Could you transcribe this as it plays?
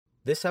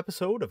This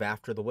episode of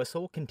After the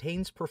Whistle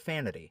contains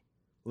profanity.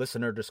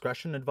 Listener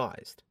discretion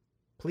advised.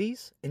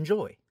 Please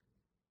enjoy.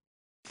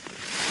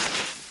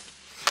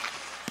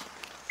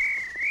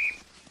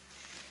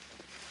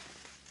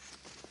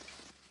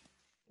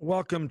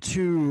 Welcome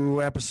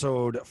to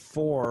episode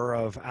 4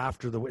 of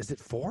After the... Is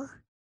it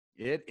 4?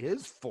 It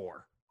is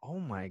 4. Oh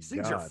my These God.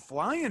 things are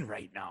flying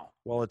right now.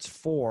 Well, it's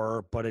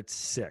 4, but it's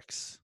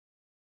 6.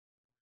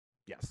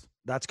 Yes.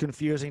 That's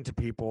confusing to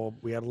people.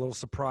 We had a little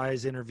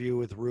surprise interview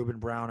with Ruben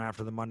Brown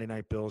after the Monday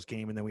Night Bills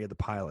game, and then we had the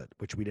pilot,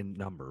 which we didn't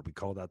number. We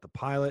called that the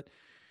pilot,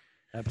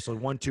 episode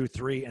 1, 2,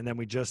 3, and then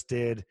we just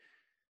did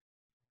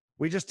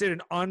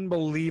an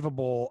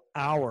unbelievable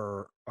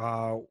hour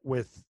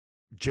with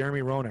Jeremy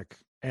Roenick,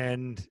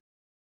 and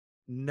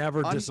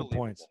never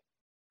disappoints.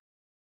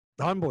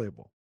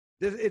 Unbelievable.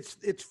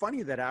 It's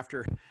funny that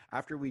after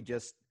we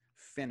just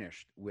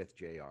finished with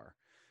JR,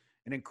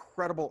 an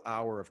incredible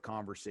hour of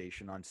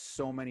conversation on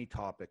so many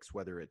topics,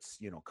 whether it's,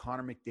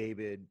 Connor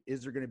McDavid,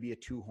 is there going to be a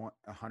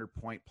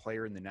 200-point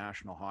player in the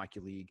National Hockey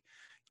League?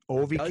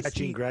 Ovi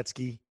catching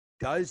Gretzky.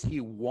 Does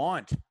he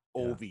want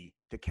Ovi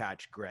to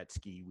catch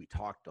Gretzky? We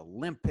talked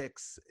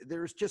Olympics.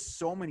 There's just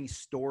so many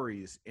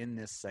stories in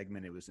this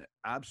segment. It was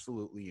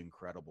absolutely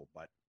incredible.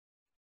 But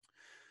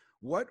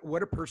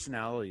what a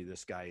personality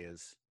this guy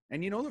is.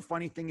 And the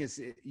funny thing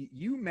is,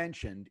 you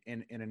mentioned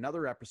in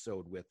another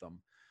episode with him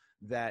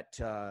that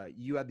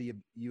you had the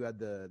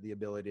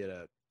ability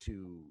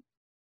to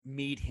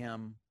meet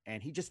him,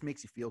 and he just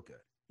makes you feel good,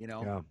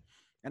 Yeah.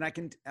 And I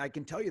can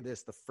tell you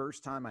this: the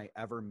first time I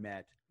ever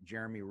met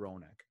Jeremy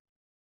Roenick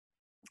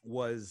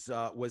was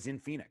in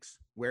Phoenix,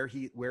 where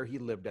he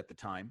lived at the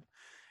time,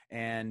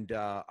 and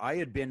I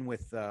had been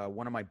with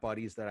one of my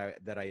buddies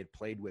that I had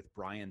played with,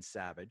 Brian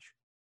Savage,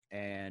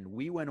 and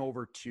we went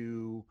over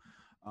to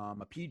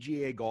a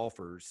PGA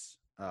golfer's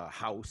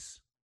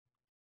house,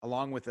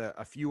 along with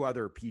a few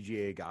other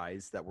PGA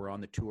guys that were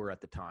on the tour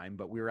at the time.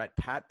 But we were at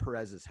Pat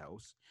Perez's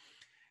house,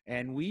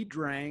 and we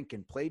drank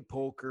and played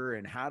poker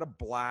and had a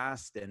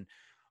blast. And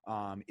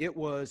it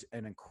was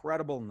an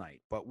incredible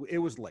night, but it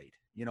was late.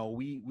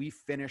 We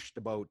finished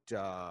about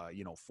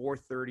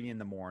 4:30 in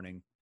the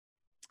morning,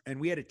 and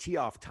we had a tee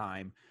off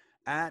time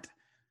at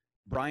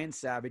Brian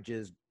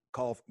Savage's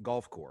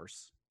golf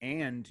course.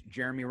 And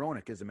Jeremy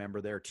Roenick is a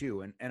member there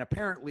too. And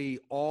apparently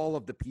all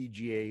of the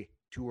PGA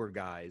Tour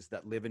guys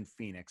that live in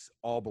Phoenix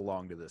all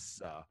belong to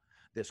this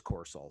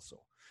course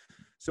also.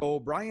 So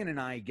Brian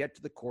and I get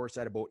to the course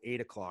at about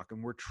 8:00,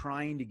 and we're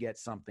trying to get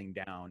something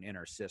down in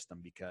our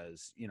system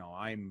because,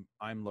 I'm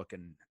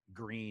looking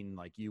green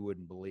like you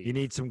wouldn't believe. You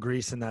need some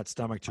grease in that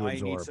stomach to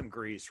absorb. I need some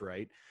grease,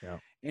 right? Yeah.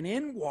 And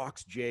in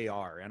walks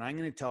JR. And I'm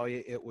going to tell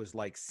you, it was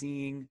like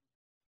seeing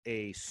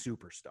a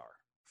superstar.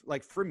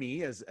 Like for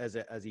me, as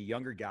a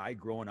younger guy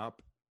growing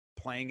up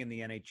playing in the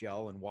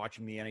NHL and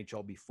watching the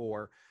NHL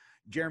before,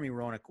 Jeremy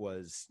Roenick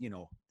was,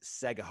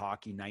 Sega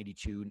Hockey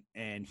 92,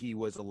 and he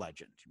was a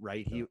legend,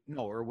 right?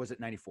 Or was it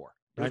 94?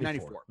 It was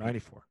 94.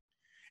 94.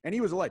 And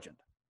he was a legend.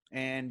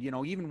 And,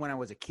 even when I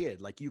was a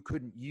kid, like you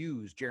couldn't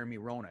use Jeremy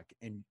Roenick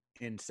in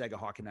Sega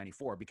Hockey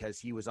 94 because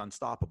he was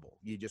unstoppable.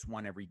 You just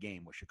won every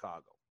game with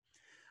Chicago.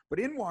 But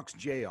in walks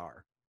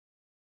JR.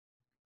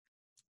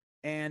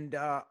 And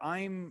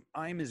I'm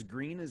as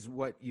green as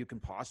what you can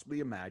possibly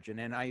imagine.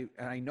 And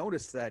I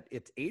noticed that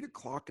it's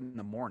 8:00 in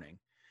the morning,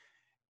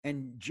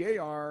 and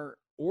JR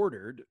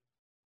ordered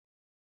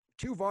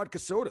 2 vodka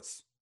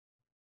sodas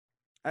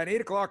at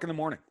 8:00 in the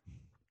morning,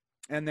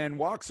 and then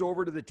walks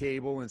over to the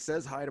table and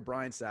says hi to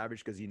Brian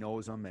Savage because he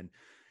knows him. And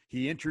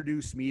he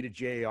introduced me to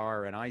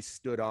JR, and I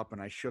stood up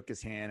and I shook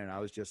his hand, and I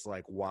was just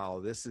like, wow,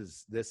 this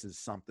is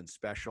something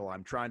special.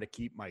 I'm trying to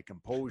keep my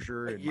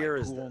composure and What year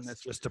my is coolness. this?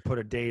 Just to put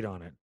a date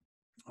on it.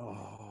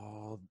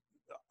 Oh,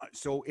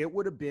 so it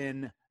would have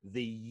been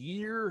the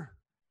year.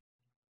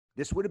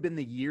 This would have been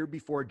the year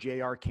before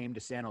JR came to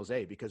San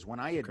Jose, because when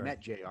I had met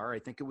JR, I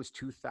think it was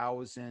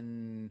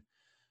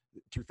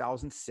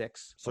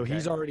 2006. So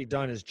he's already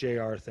done his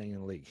JR thing in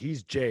the league.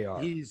 He's JR.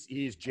 He's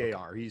JR.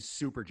 Okay. He's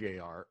super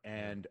JR.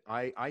 And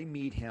I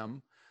meet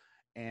him,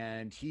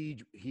 and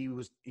he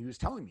was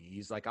telling me,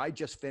 he's like, I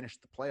just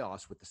finished the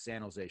playoffs with the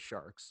San Jose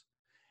Sharks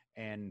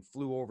and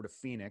flew over to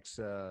Phoenix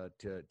to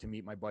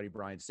meet my buddy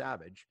Brian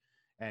Savage,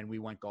 and we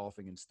went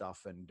golfing and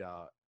stuff. And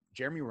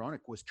Jeremy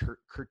Roenick was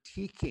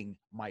critiquing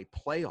my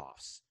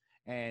playoffs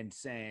and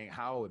saying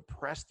how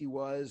impressed he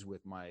was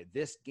with my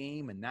this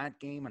game and that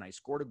game, and I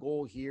scored a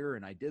goal here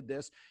and I did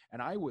this,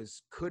 and I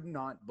could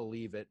not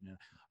believe it. And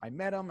I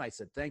met him. I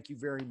said, thank you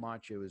very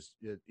much. It was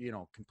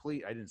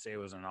complete. I didn't say it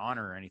was an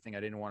honor or anything.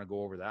 I didn't want to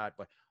go over that,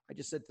 but I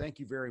just said thank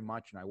you very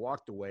much, and I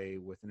walked away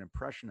with an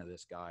impression of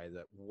this guy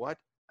that what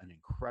an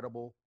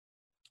incredible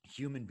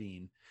human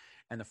being.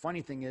 And the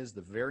funny thing is,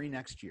 the very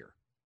next year,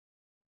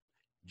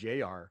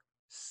 JR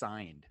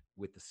signed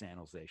with the San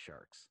Jose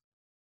Sharks.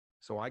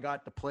 So I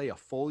got to play a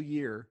full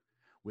year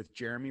with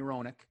Jeremy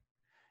Roenick,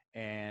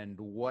 and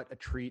what a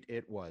treat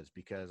it was,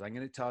 because I'm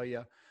going to tell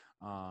you,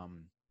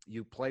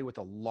 you play with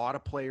a lot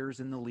of players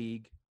in the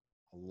league,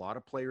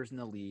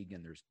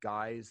 and there's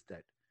guys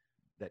that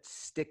that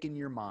stick in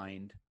your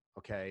mind,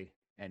 okay?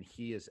 And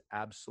he is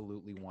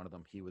absolutely one of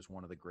them. He was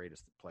one of the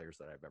greatest players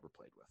that I've ever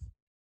played with.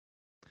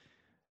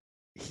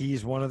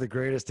 He's one of the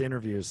greatest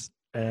interviews,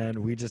 and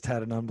we just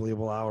had an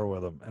unbelievable hour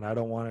with him. And I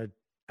don't want to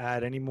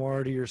add any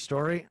more to your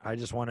story. I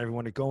just want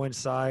everyone to go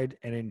inside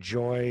and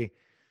enjoy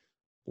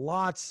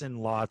lots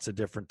and lots of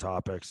different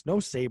topics. No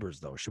Sabres,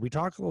 though. Should we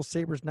talk a little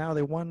Sabres now?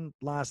 They won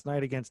last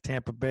night against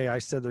Tampa Bay. I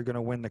said they're going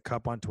to win the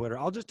cup on Twitter.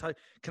 I'll just tell you,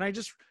 can I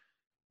just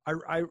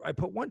I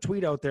put one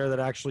tweet out there that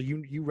actually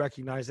you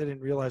recognize. I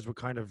didn't realize what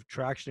kind of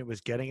traction it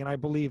was getting, and I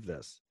believe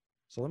this.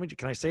 So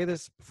can I say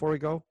this before we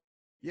go?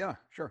 Yeah,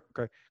 sure.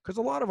 Okay. Because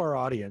a lot of our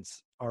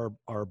audience are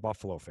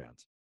Buffalo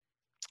fans.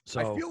 So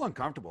I feel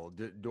uncomfortable.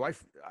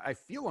 I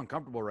feel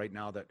uncomfortable right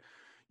now that,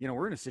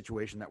 we're in a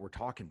situation that we're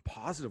talking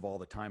positive all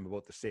the time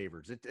about the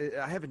Sabres.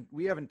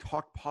 We haven't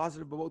talked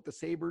positive about the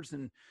Sabres.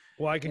 And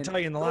well, I can tell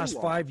you in the last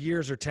 5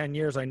 years or 10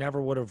 years, I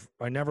never would have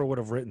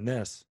written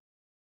this.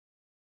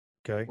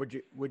 Okay.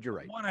 Would you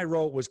write? One I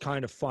wrote was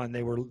kind of fun.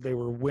 They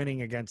were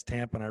winning against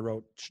Tampa, and I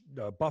wrote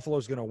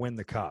Buffalo's going to win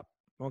the cup.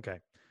 Okay.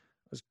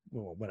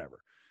 Well, whatever.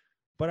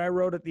 But I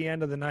wrote at the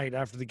end of the night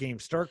after the game,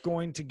 start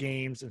going to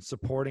games and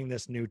supporting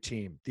this new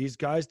team. These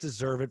guys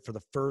deserve it for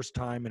the first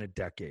time in a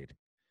decade.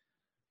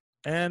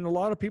 And a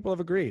lot of people have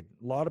agreed.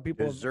 A lot of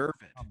people deserve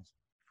it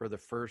for the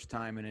first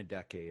time in a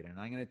decade. And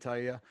I'm going to tell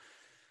you,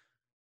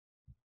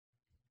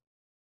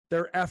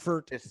 their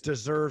effort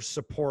deserves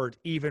support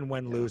even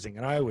when losing.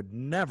 And I would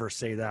never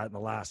say that in the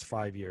last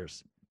 5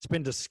 years. It's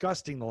been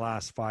disgusting the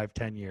last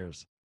 5-10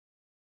 years.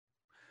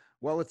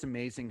 Well, it's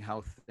amazing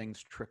how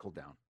things trickle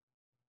down.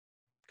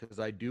 Because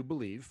I do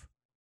believe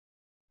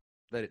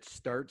that it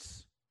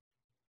starts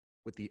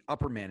with the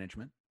upper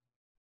management.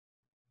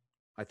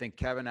 I think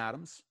Kevin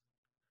Adams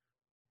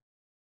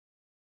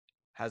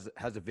has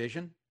a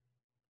vision,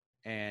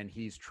 and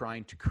he's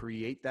trying to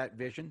create that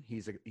vision.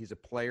 He's a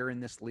player in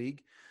this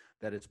league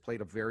that has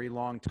played a very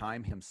long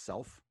time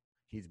himself.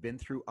 He's been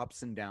through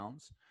ups and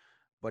downs,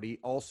 but he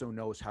also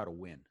knows how to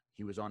win.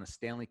 He was on a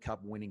Stanley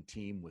Cup winning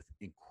team with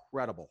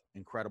incredible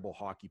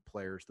hockey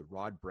players, the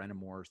Rod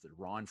Brennamores, the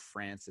Ron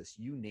Francis,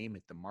 you name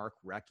it, the Mark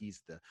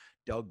Reckies, the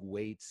Doug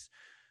Waits.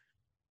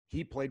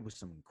 He played with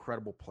some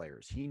incredible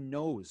players. He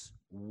knows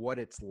what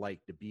it's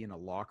like to be in a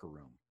locker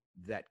room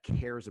that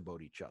cares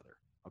about each other,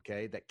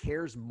 okay? That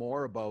cares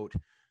more about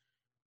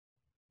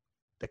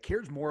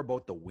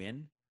the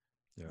win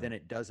than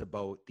it does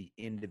about the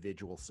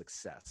individual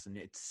success. And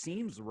it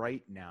seems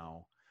right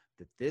now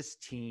that this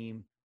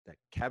team that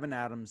Kevin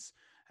Adams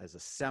has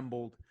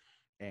assembled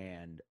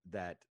and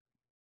that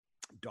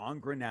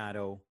Don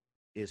Granato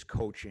is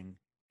coaching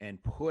and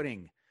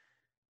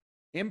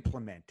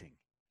implementing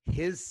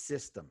his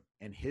system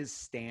and his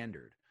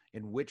standard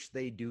in which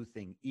they do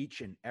things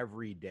each and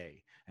every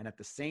day. And at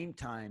the same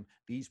time,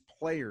 these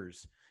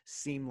players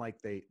seem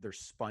like they're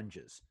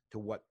sponges to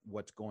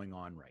what's going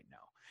on right now.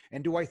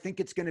 And do I think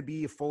it's going to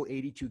be a full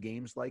 82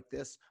 games like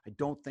this? I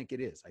don't think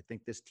it is. I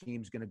think this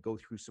team's going to go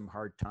through some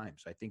hard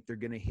times. I think they're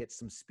going to hit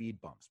some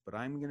speed bumps. But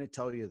I'm going to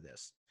tell you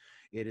this.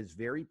 It is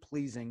very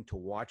pleasing to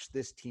watch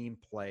this team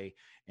play,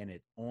 and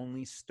it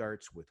only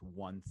starts with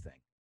one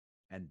thing,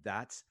 and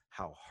that's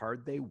how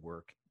hard they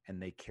work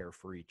and they care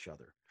for each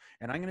other.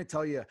 And I'm going to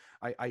tell you,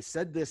 I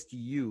said this to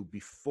you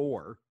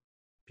before,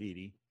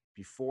 Petey,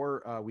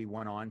 before we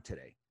went on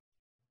today.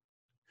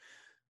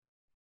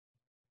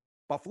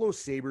 Buffalo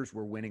Sabres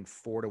were winning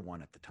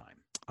 4-1 at the time.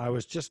 I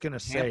was just going to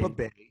say, Tampa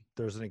Bay.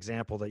 There's an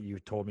example that you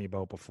told me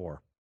about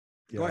before.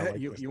 Go ahead.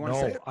 Like you want to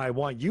say it? I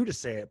want you to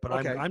say it, but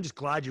okay. I'm just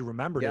glad you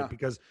remembered it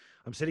because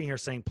I'm sitting here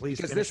saying, please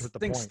finish with the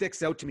point. This thing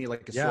sticks out to me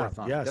like a sore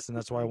thumb. Yes, and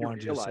that's why I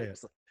wanted you to say it.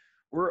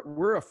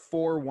 We're a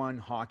 4-1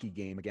 hockey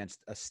game against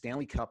a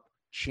Stanley Cup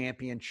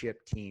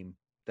championship team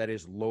that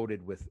is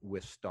loaded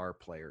with star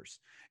players.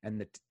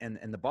 And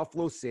the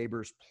Buffalo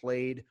Sabres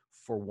played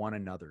for one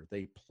another.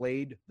 They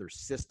played their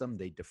system.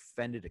 They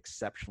defended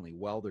exceptionally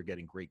well. They're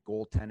getting great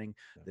goaltending.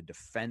 The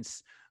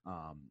defense,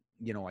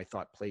 I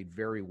thought played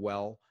very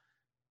well.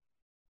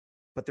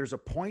 But there's a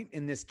point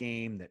in this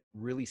game that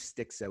really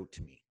sticks out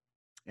to me.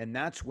 And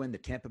that's when the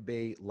Tampa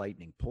Bay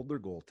Lightning pulled their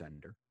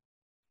goaltender.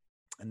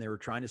 And they were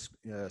trying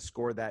to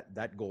score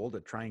that goal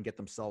to try and get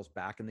themselves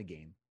back in the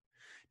game.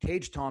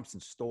 Tage Thompson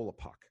stole a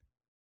puck.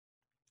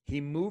 He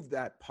moved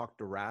that puck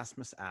to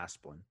Rasmus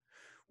Asplund,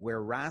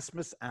 where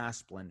Rasmus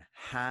Asplund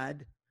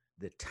had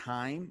the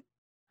time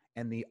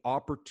and the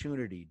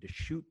opportunity to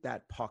shoot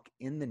that puck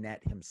in the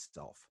net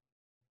himself.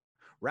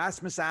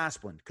 Rasmus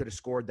Asplund could have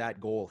scored that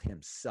goal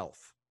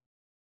himself,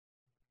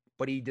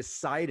 but he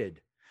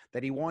decided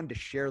that he wanted to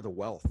share the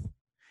wealth.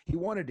 He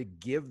wanted to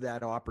give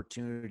that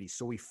opportunity,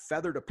 so he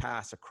feathered a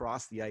pass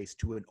across the ice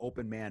to an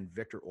open man,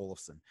 Victor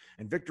Olofsson,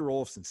 and Victor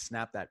Olofsson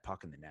snapped that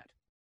puck in the net.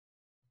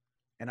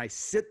 And I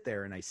sit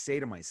there and I say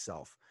to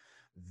myself,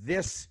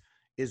 this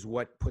is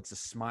what puts a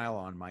smile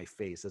on my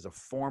face as a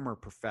former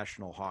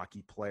professional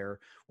hockey player.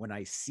 When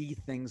I see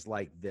things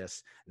like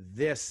this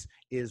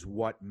is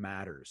what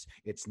matters.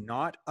 It's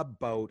not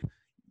about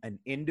an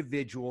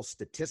individual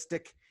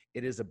statistic.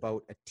 It is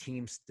about a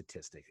team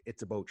statistic.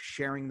 It's about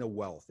sharing the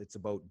wealth. It's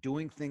about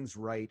doing things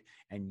right,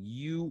 and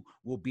you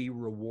will be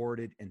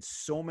rewarded in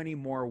so many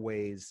more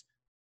ways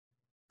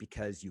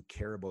because you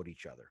care about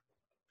each other.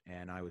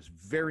 And I was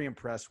very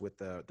impressed with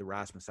the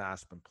Rasmus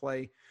Aspen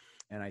play,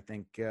 and I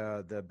think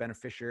the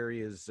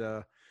beneficiary is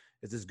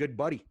his good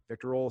buddy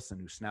Victor Olsen,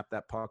 who snapped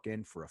that puck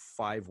in for a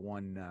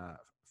 5-1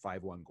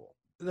 goal.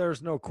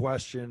 There's no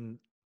question.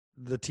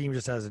 The team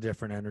just has a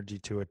different energy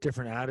to it,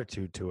 different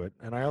attitude to it.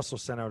 And I also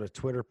sent out a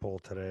Twitter poll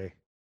today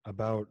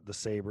about the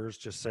Sabres,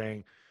 just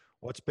saying,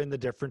 what's been the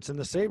difference in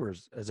the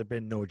Sabres? Has it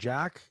been no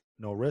Jack,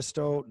 no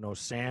Risto, no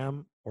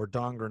Sam, or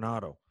Don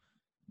Granato?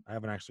 I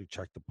haven't actually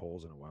checked the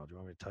polls in a while. Do you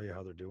want me to tell you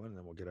how they're doing, and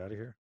then we'll get out of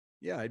here?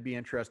 Yeah, I'd be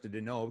interested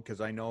to know,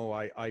 because I know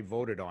I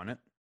voted on it.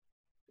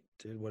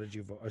 What did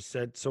you vote? I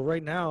said, so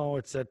right now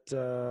it's at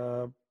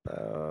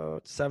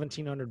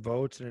 1,700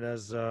 votes, and it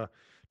has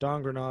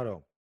Don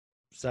Granato,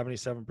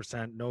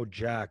 77%. No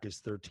Jack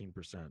is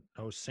 13%.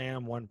 No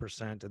Sam,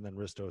 1%, and then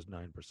Risto is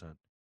 9%.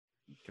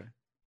 Okay.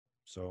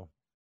 So,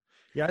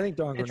 yeah, I think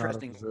Don Granato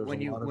Interesting. deserves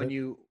When a you lot of when it.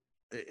 you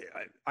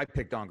I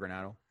picked Don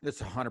Granato.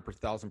 It's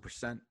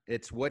 100,000%.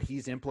 It's what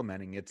he's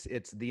implementing.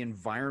 It's the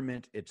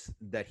environment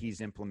that he's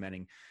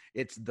implementing.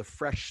 It's the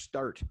fresh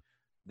start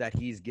that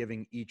he's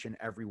giving each and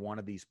every one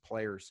of these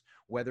players,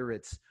 whether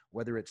it's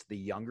the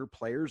younger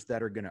players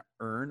that are going to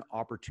earn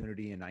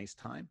opportunity and ice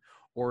time,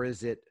 or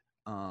is it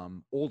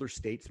older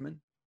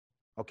statesmen,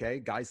 okay,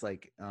 guys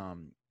like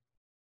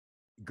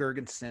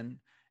Gergensen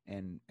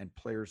and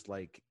players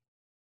like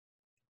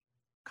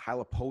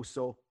Kyle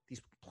Poso.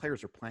 These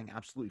players are playing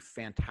absolutely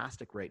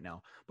fantastic right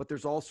now. But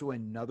there's also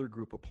another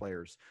group of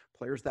players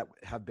that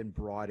have been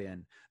brought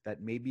in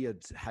that maybe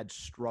had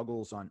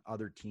struggles on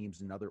other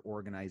teams and other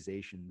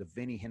organizations. The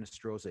Vinny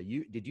Hinostroza.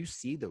 Did you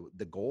see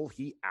the goal?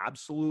 He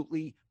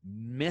absolutely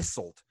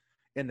missiled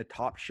in the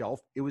top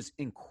shelf. It was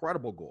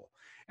incredible goal.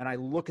 And I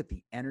look at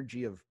the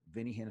energy of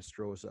Vinny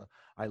Hinostroza.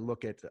 I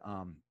look at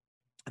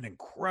an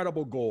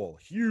incredible goal,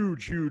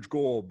 huge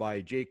goal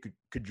by Jake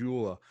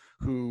Kajula,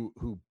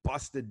 who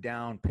busted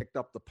down, picked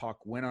up the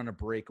puck, went on a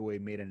breakaway,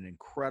 made an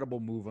incredible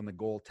move on the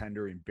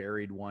goaltender and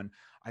buried one.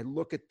 I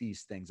look at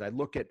these things. I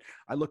look at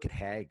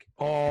Hag.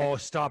 Oh,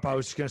 stop. I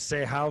was just going to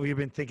say, how have you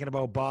been thinking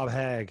about Bob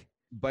Hag?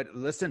 But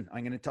listen,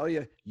 I'm going to tell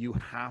you, you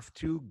have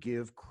to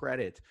give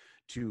credit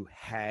to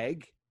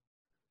Hag,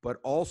 but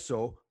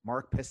also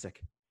Mark Pysyk.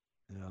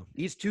 Yeah.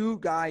 These two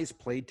guys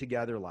played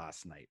together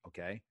last night,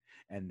 okay?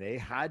 And they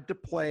had to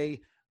play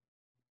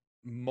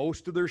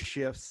most of their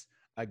shifts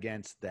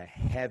against the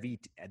heavy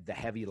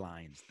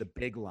lines, the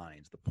big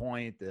lines, the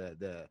Point,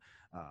 the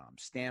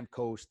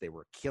Stamkos. They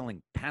were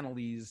killing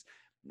penalties,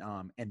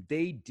 and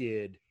they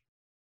did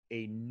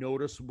a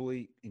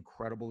noticeably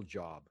incredible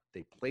job.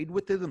 They played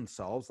within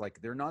themselves.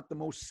 Like, they're not the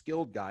most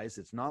skilled guys.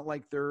 It's not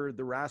like they're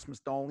the Rasmus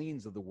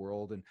Dahlins of the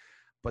world,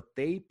 but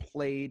they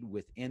played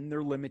within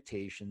their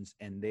limitations,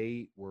 and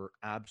they were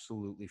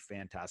absolutely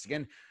fantastic.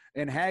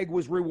 And Hag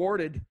was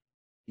rewarded.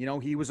 You know,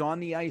 he was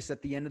on the ice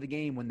at the end of the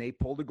game when they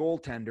pulled a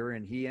goaltender,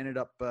 and he ended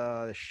up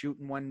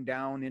shooting one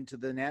down into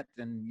the net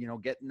and, you know,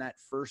 getting that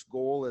first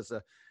goal as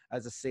a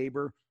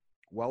Sabre.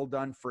 Well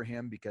done for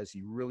him, because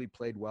he really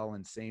played well,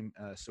 and so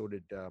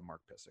did Mark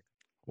Pysyk.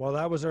 Well,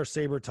 that was our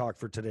Sabre talk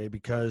for today,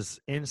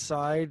 because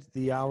inside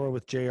the hour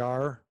with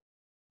JR,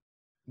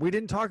 we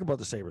didn't talk about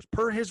the Sabres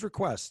per his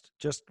request.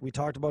 We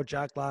talked about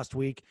Jack last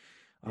week.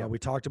 Yep. We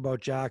talked about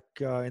Jack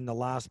in the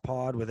last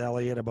pod with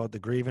Elliot about the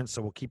grievance.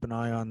 So we'll keep an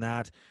eye on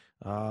that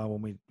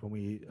when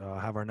we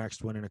have our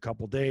next one in a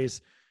couple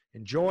days.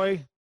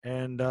 Enjoy,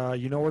 and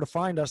you know where to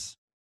find us.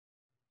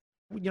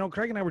 You know,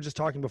 Craig and I were just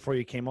talking before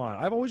you came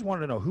on. I've always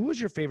wanted to know, who was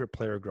your favorite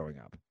player growing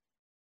up?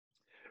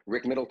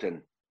 Rick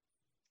Middleton.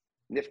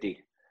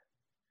 Nifty.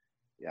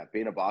 Yeah,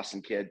 being a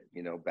Boston kid,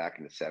 you know, back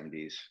in the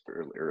 70s,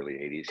 early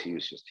 80s, he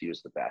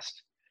was the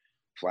best,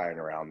 flying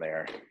around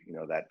there. You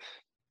know, that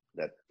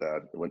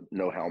when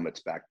no helmets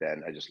back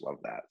then, I just love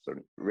that. So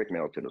Rick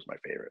Middleton was my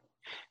favorite.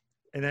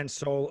 And then,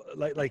 so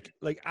like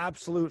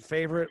absolute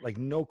favorite, like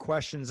no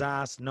questions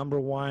asked, number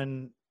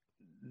one,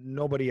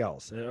 nobody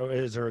else.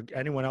 Is there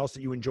anyone else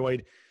that you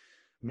enjoyed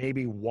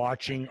maybe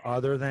watching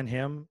other than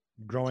him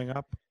growing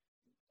up?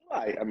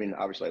 I mean,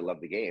 obviously, I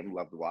love the game,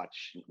 loved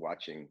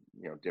watching,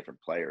 you know,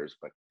 different players,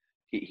 but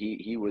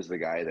he was the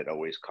guy that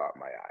always caught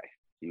my eye.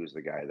 He was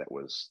the guy that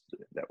was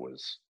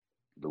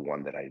the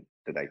one that I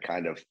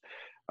kind of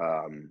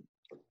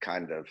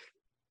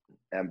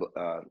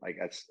I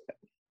guess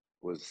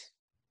was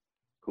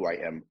who I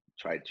am.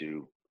 Tried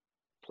to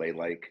play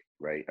like,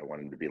 right? I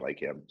wanted to be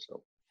like him.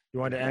 So You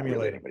wanted to not really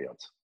emulate anybody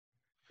else.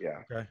 Yeah.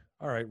 Okay.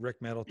 All right.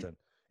 Rick Middleton.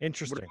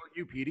 Interesting. What about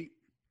you, Petey?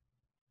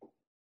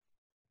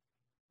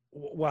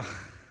 Well,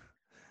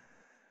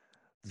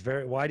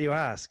 it's why do you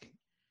ask?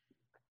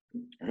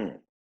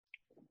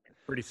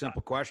 Pretty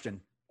simple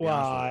question.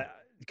 Well,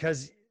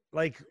 because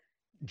like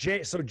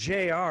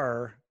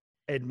JR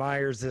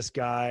admires this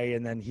guy,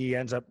 and then he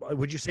ends up,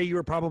 would you say you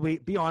were probably,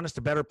 be honest,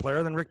 a better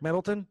player than Rick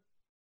Middleton?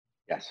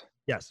 Yes.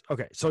 Yes.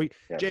 Okay. So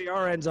yes.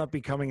 JR ends up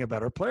becoming a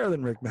better player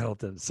than Rick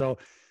Middleton. So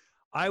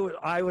I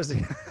was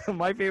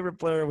my favorite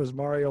player was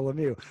Mario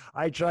Lemieux.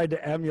 I tried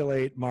to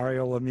emulate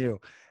Mario Lemieux,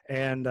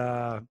 and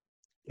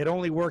it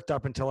only worked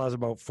up until I was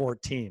about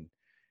 14.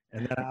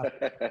 And then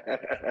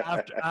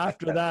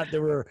after that,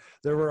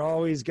 there were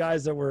always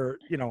guys that were,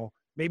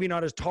 maybe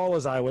not as tall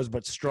as I was,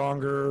 but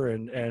stronger.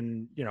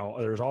 And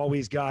there's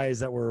always guys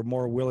that were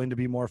more willing to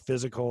be more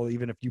physical,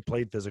 even if you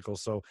played physical.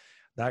 So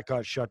that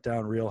got shut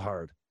down real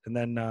hard. And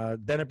then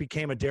it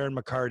became a Darren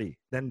McCarty.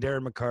 Then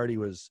Darren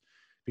McCarty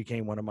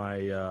became one of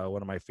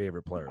my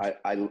favorite players.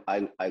 I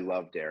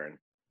love Darren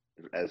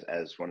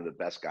as one of the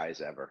best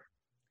guys ever.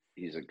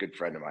 He's a good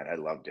friend of mine. I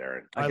love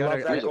Darren. I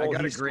love that goal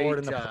he scored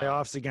in the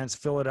playoffs against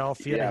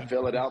Philadelphia. Yeah,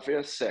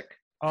 Philadelphia, sick.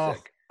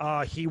 Sick.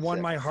 He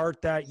won my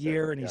heart that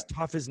year, and he's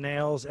tough as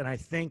nails. And I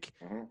think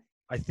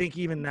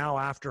even now,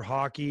 after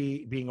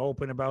hockey, being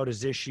open about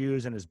his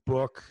issues and his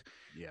book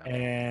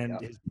and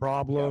his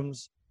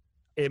problems,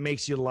 it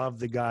makes you love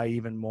the guy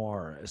even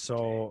more.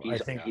 So I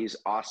think he's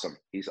awesome.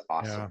 He's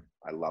awesome.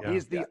 Yeah. I love him.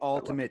 He's the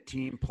ultimate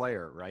team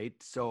player, right?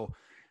 So,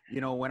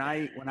 when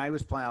I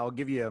was playing, I'll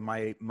give you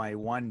my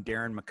one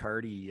Darren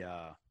McCarty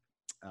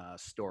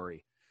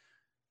story.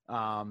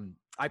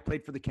 I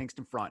played for the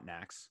Kingston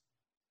Frontenacs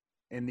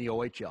in the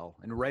OHL,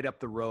 and right up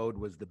the road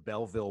was the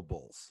Belleville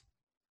Bulls.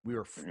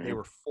 They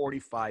were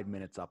 45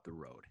 minutes up the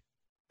road.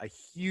 A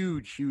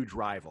huge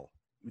rival,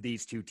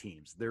 these two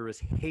teams. There was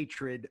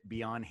hatred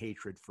beyond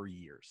hatred for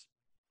years.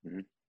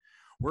 Mm-hmm.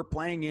 We're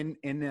playing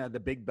in the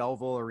big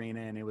Belleville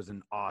arena, and it was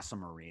an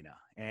awesome arena.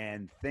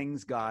 And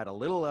things got a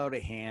little out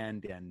of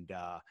hand. And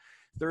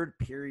third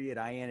period,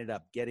 I ended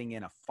up getting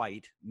in a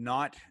fight,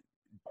 not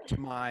to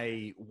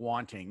my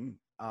wanting.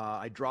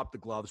 I dropped the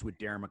gloves with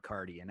Darren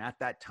McCarty. And at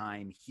that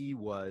time, he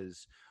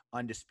was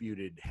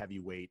undisputed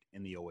heavyweight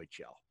in the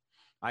OHL.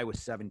 I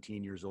was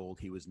 17 years old.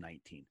 He was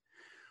 19.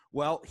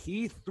 Well,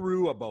 he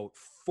threw about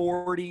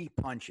 40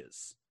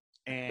 punches.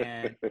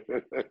 And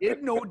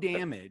did no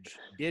damage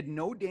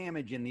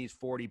in these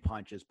 40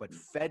 punches, but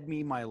fed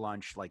me my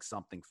lunch like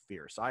something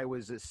fierce. I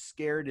was as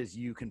scared as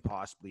you can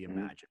possibly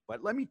imagine.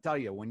 But let me tell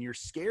you, when you're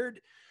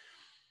scared,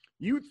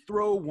 you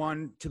throw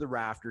one to the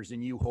rafters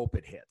and you hope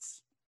it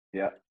hits.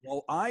 Yeah.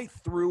 Well, I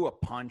threw a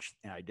punch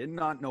and I did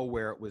not know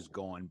where it was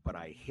going, but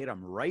I hit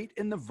him right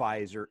in the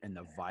visor, and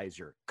the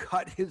visor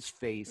cut his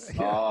face.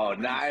 Oh,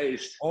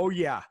 nice. Oh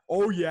yeah. I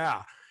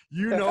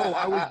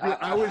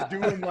was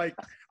doing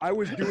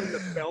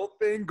the belt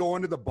thing,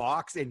 going to the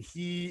box, and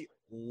he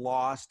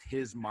lost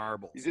his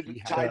marbles.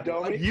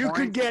 You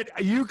could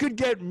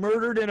get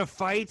murdered in a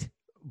fight,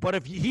 but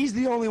if he's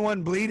the only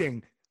one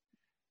bleeding,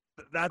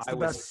 that's the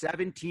best. I was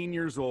 17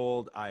 years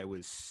old. I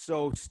was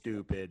so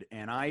stupid,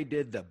 and I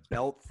did the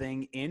belt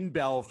thing in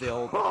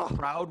Belleville. The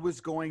crowd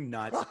was going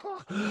nuts.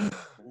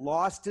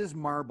 Lost his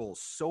marbles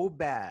so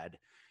bad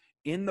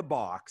in the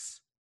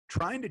box,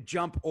 trying to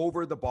jump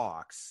over the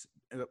box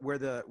where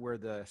the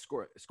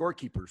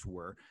scorekeepers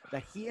were,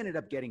 that he ended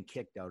up getting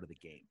kicked out of the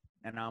game.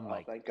 And I'm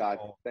like, thank God.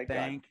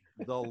 Thank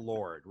the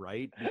Lord,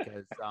 right?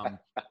 Because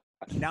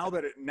now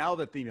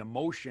that the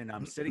emotion,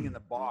 I'm sitting in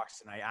the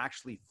box and I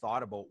actually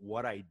thought about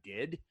what I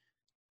did.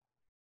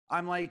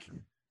 I'm like,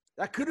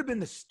 that could have been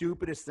the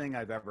stupidest thing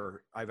I've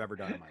ever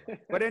done in my life.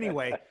 But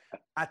anyway,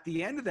 at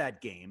the end of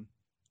that game,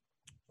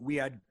 we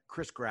had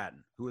Chris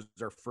Gratton, who was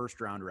our first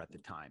rounder at the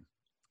time.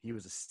 He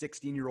was a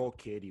 16-year-old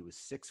kid. He was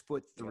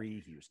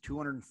 6'3". He was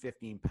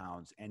 215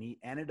 pounds, and he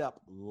ended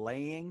up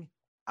laying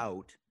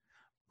out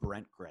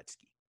Brent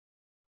Gretzky.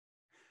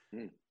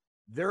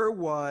 There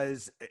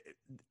was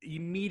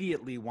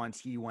immediately, once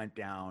he went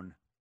down,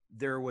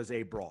 there was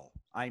a brawl.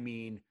 I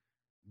mean,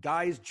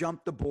 guys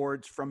jumped the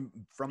boards from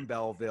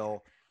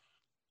Belleville.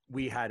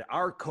 We had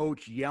our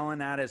coach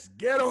yelling at us,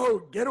 get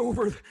over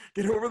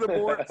the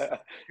boards.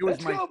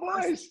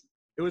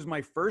 It was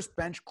my first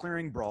bench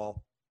clearing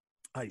brawl.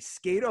 I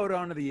skate out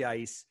onto the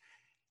ice,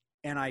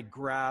 and I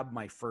grab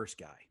my first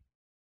guy.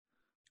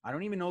 I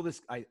don't even know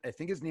this. I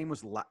think his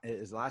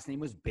last name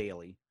was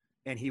Bailey,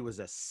 and he was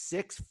a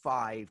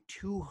 6'5",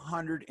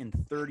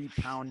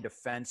 230-pound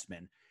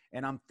defenseman.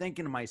 And I'm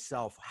thinking to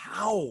myself,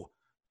 how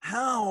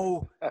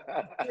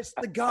is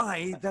the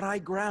guy that I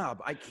grab?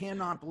 I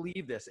cannot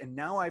believe this. And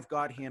now I've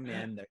got him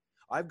in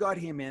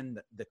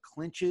the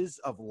clinches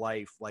of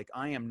life. Like,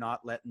 I am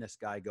not letting this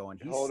guy go. And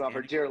he's hold on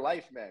for dear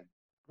life, man.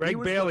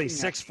 Greg Bailey,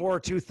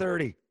 6'4",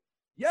 230.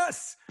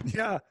 Yes.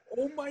 Yeah.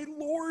 Oh my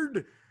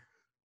Lord.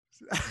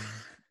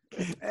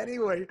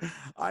 Anyway,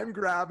 I'm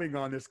grabbing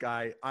on this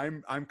guy.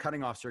 I'm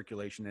cutting off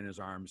circulation in his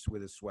arms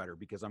with his sweater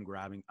because I'm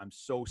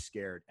so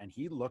scared. And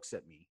he looks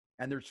at me,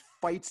 and there's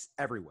fights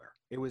everywhere.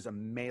 It was a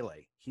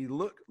melee. He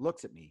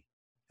looks at me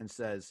and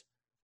says,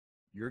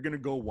 "You're going to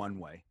go one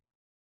way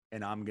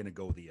and I'm going to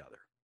go the other."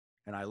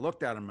 And I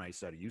looked at him and I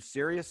said, "Are you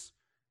serious?"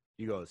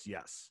 He goes,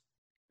 "Yes."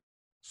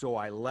 So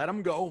I let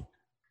him go.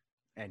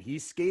 And he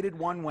skated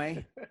one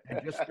way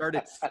and just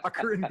started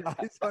suckering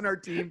guys on our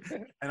team.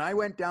 And I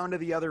went down to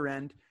the other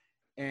end,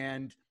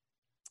 and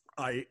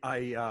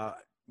I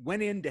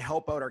went in to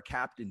help out our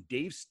captain,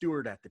 Dave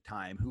Stewart, at the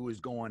time, who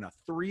was going a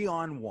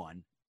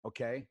 3-on-1.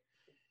 Okay.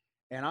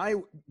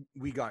 And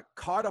we got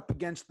caught up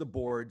against the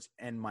boards,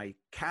 and my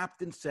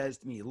captain says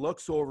to me, he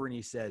looks over and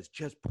he says,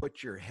 just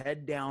put your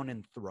head down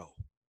and throw.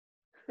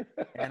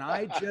 And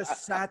I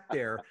just sat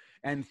there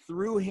and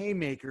threw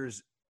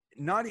haymakers,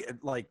 not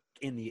like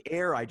in the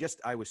air. I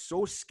was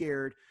so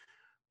scared.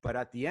 But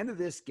at the end of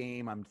this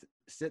game, I'm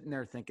sitting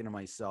there thinking to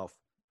myself,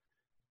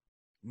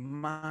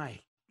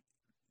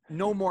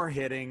 no more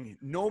hitting,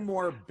 no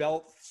more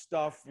belt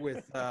stuff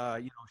with,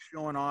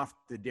 showing off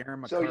the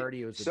Darren McCarty.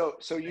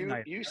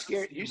 You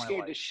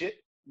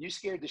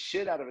scared the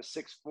shit out of a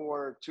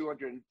 6'4",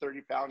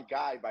 230-pound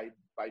guy by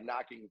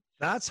knocking.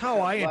 That's how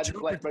I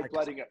interpret by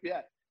blooding up.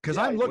 Yeah. Because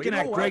I'm looking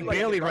at Greg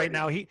Bailey right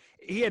now. He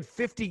had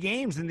 50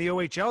 games in the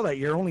OHL that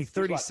year, only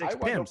 36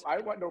 PIMs. I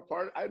want no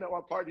part. I don't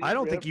want part of you. I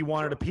don't think he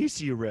wanted a piece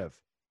of you, Riv.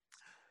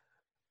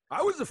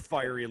 I was a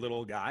fiery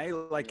little guy.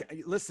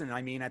 Listen,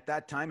 I mean, at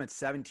that time at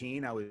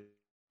 17, I was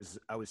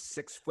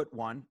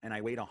 6'1" and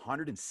I weighed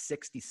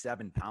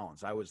 167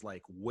 pounds. I was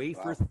like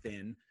wafer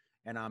thin,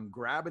 and I'm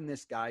grabbing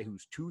this guy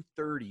who's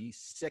 230,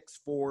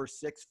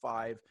 6'4",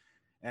 6'5".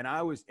 And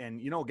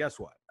guess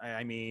what?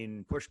 I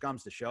mean, push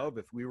comes to shove.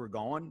 If we were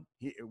going,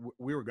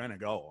 we were going to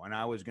go, and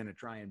I was going to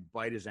try and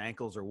bite his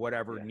ankles or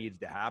whatever needs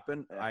to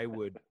happen. I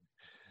would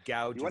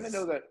gouge. You want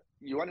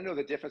to know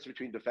the difference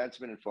between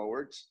defensemen and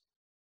forwards?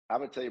 I'm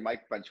going to tell you,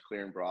 Mike Bunch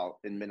Clearing Brawl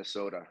in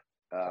Minnesota.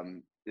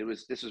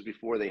 This was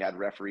before they had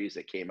referees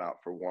that came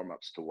out for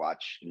warmups to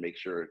watch and make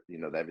sure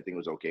that everything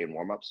was okay in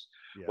warmups.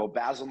 Yeah. Well,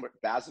 Basil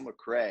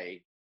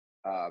McRae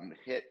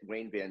hit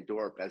Wayne Van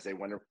Dorp as they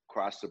went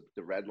across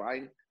the red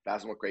line.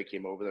 Basil McRae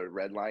came over the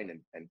red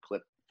line and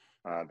clipped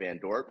Van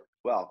Dorp.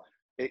 Well,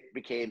 it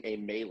became a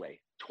melee,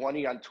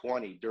 20 on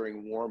 20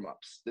 during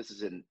warmups. This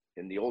is in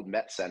the old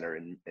Met Center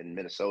in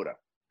Minnesota.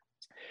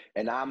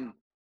 And I'm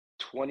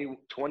 20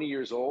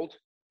 years old,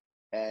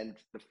 and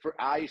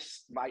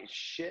my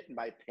shit in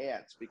my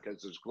pants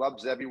because there's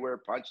gloves everywhere,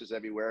 punches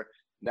everywhere.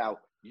 Now,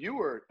 you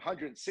were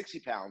 160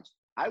 pounds.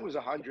 I was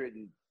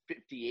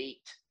 158,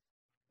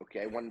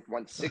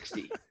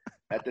 160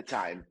 at the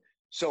time.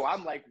 So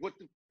I'm like, what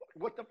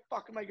the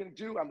fuck am I going to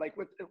do? I'm like,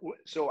 what?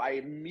 So I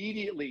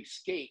immediately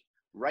skate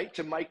right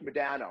to Mike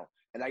Modano,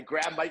 and I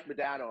grab Mike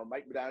Modano, and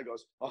Mike Modano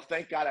goes, "Oh,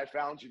 thank God I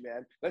found you,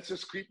 man. Let's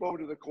just creep over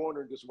to the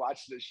corner and just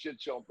watch this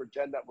shit show and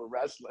pretend that we're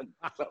wrestling."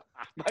 So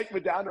Mike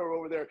Modano are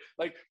over there,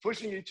 like,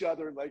 pushing each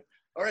other, and like,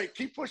 all right,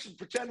 keep pushing,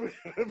 pretend we're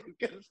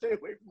going to stay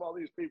away from all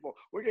these people.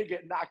 We're going to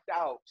get knocked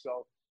out.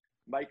 So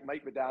Mike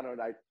Modano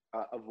and I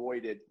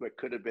avoided what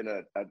could have been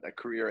a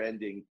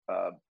career-ending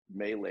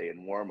melee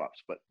and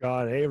warm-ups. But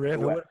God, hey,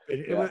 Riv,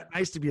 it was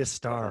nice to be a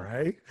star,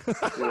 hey?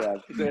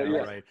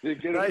 Right.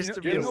 Nice to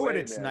be what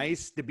it's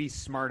nice to be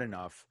smart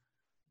enough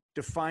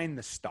to find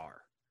the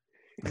star,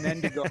 and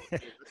then to go,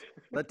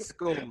 let's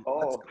go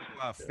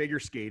figure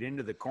skate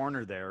into the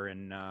corner there.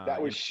 And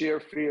that was sheer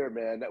fear,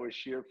 man. That was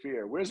sheer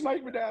fear. Where's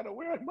Mike Modano?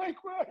 Where are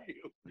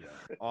you? Yeah.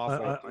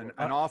 Awful,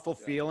 an awful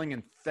feeling.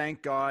 And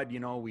thank God,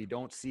 we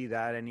don't see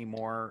that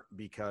anymore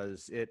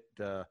because it.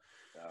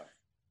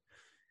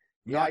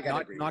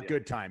 Not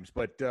good times,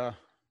 but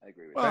I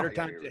agree with better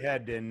times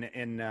ahead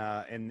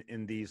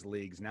in these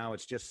leagues. Now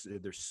it's just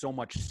there's so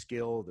much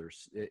skill.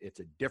 It's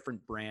a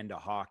different brand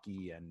of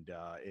hockey, and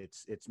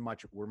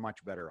we're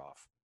much better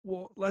off.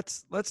 Well,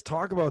 let's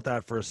talk about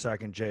that for a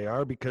second,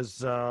 JR,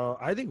 because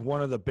I think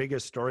one of the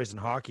biggest stories in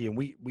hockey, and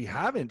we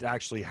haven't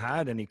actually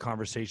had any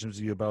conversations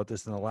with you about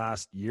this in the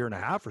last year and a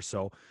half or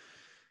so,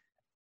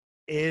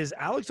 is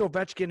Alex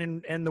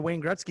Ovechkin and the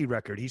Wayne Gretzky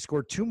record. He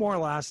scored 2 more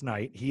last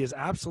night. He is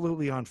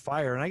absolutely on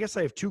fire. And I guess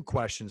I have 2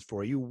 questions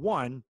for you.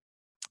 One,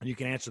 and you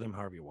can answer them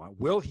however you want.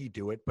 Will he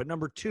do it? But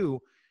number 2,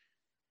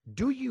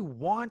 do you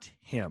want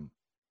him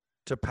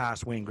to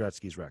pass Wayne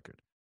Gretzky's record?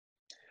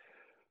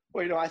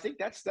 Well, I think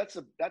that's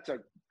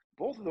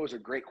both of those are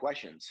great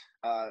questions.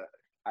 I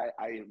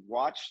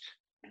watched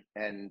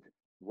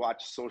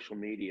social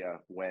media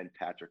when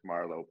Patrick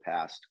Marleau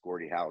passed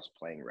Gordie Howe's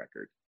playing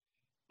record.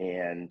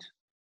 And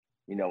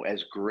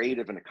as great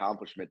of an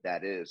accomplishment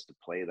that is to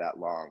play that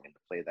long and to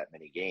play that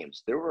many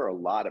games, there were a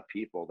lot of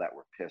people that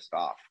were pissed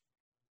off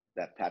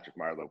that Patrick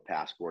Marleau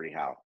passed Gordie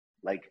Howe.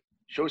 Like,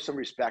 show some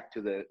respect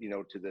to the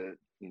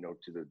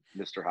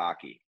Mr.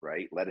 Hockey,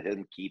 right? Let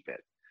him keep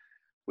it,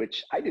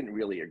 which I didn't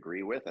really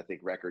agree with. I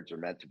think records are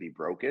meant to be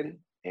broken,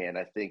 and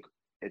I think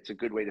it's a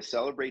good way to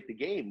celebrate the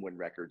game when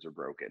records are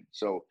broken.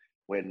 So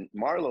when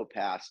Marleau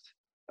passed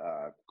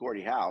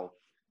Gordie Howe,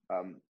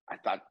 I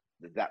thought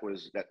that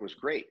was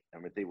great. I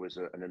mean, it was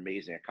an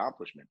amazing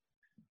accomplishment.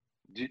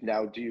 Do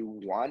you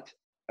want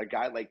a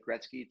guy like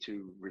Gretzky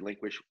to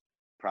relinquish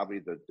probably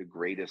the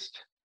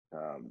greatest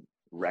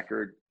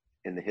record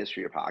in the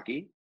history of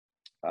hockey?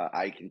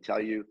 I can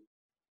tell you,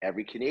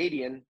 every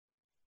Canadian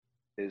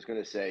is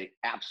going to say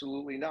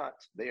absolutely not.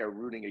 They are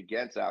rooting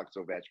against Alex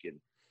Ovechkin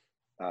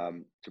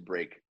to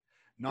break.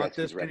 Not Gretzky's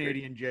this record.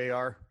 Canadian,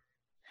 JR.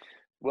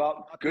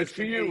 Well, good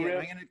for you, Rick.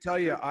 I'm going to tell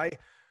you,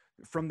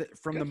 from the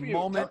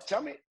moment.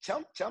 Tell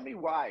me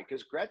why,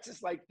 because Gretz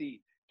is like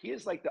the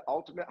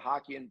ultimate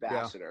hockey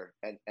ambassador,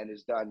 and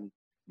has done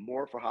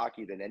more for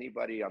hockey than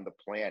anybody on the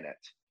planet.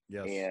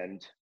 Yes.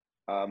 And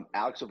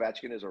Alex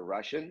Ovechkin is a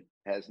Russian,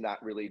 has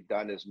not really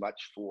done as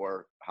much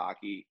for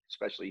hockey,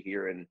 especially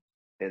here in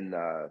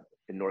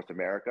North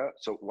America.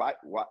 So why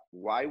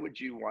would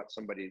you want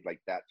somebody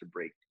like that to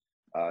break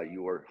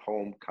your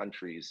home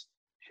country's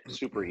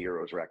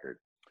superheroes record?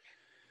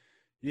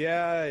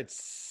 Yeah,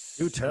 it's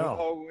Do tell.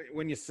 well,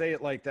 when you say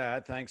it like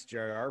that. Thanks,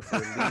 JR, for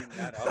leading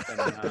that up.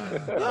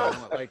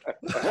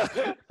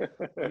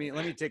 And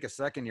let me take a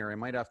second here. I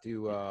might have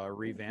to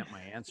revamp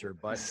my answer,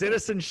 but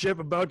Citizenship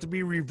about to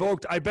be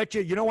revoked. I bet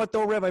you. You know what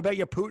though, Rev? I bet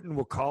you Putin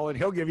will call and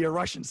he'll give you a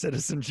Russian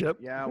citizenship.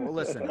 yeah. Well,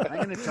 listen, I'm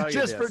going to tell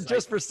you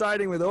just for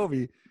siding with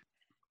Ovi.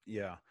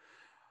 Yeah,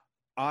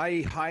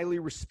 I highly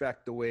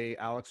respect the way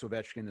Alex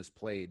Ovechkin has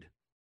played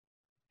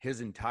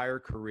his entire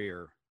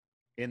career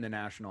in the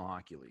National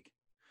Hockey League.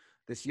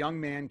 This young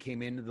man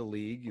came into the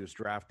league. He was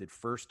drafted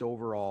first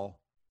overall.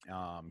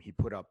 He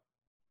put up,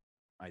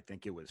 I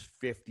think it was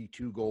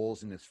 52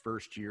 goals in his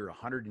first year,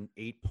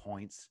 108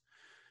 points.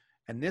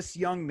 And this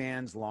young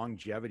man's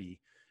longevity,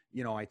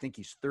 I think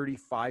he's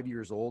 35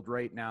 years old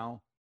right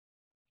now.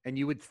 And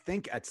you would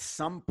think at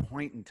some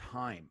point in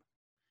time,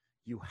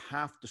 you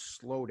have to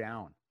slow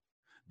down.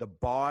 The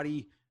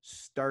body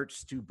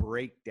starts to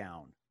break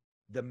down.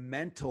 The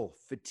mental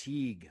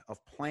fatigue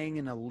of playing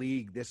in a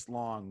league this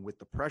long with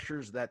the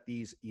pressures that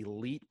these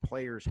elite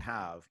players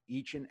have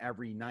each and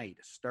every night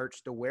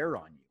starts to wear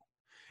on you.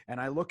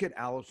 And I look at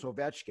Alex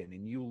Ovechkin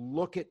and you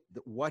look at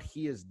what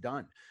he has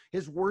done.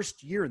 His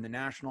worst year in the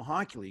National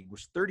Hockey League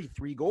was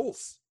 33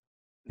 goals.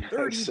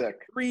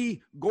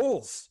 33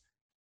 goals.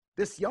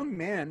 This young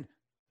man,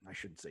 I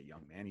shouldn't say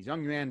young man, he's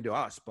young man to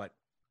us, but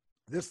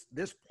this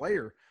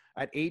player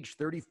at age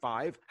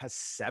 35 has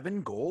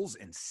 7 goals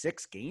in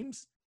 6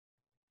 games.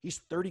 He's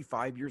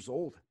 35 years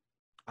old.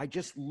 I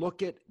just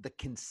look at the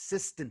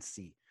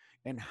consistency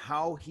and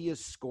how he has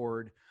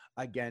scored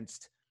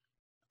against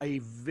a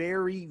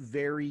very,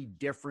 very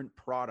different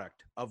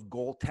product of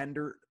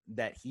goaltender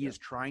that he is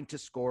trying to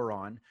score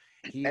on.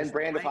 And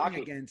brand of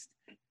hockey.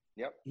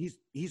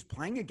 He's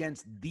playing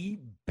against the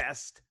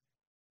best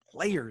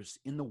players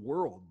in the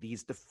world.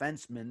 These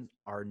defensemen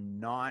are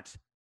not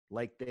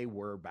like they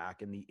were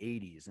back in the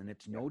 80s. And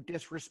it's no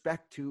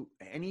disrespect to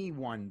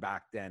anyone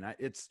back then.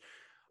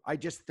 I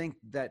just think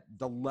that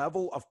the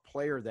level of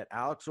player that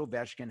Alex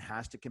Ovechkin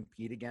has to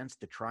compete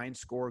against to try and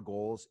score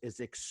goals is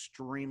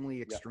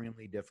extremely,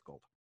 extremely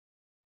difficult.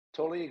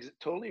 Totally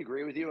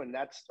agree with you. And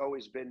that's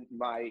always been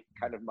my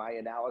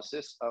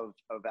analysis of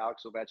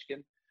Alex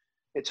Ovechkin.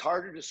 It's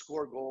harder to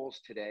score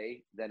goals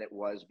today than it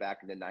was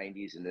back in the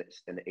 90s and the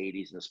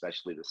 80s, and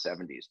especially the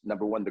 70s.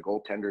 Number one, the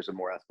goaltenders are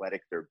more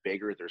athletic. They're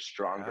bigger. They're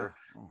stronger.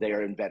 They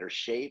are in better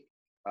shape.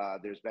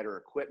 There's better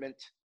equipment.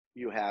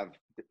 You have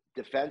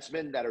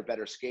defensemen that are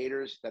better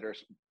skaters, that are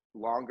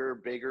longer,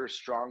 bigger,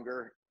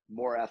 stronger,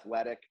 more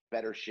athletic,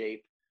 better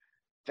shape,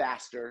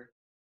 faster.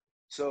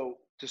 So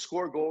to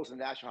score goals in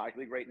the National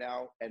Hockey League right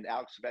now, and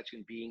Alex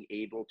Ovechkin being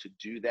able to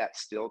do that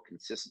still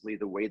consistently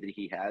the way that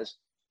he has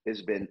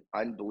been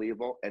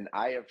unbelievable. And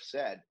I have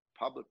said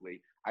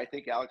publicly, I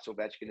think Alex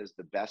Ovechkin is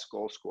the best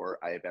goal scorer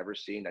I have ever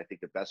seen. I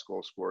think the best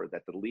goal scorer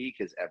that the league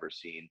has ever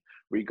seen,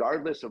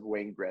 regardless of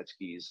Wayne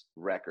Gretzky's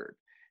record.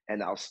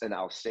 And I'll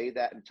say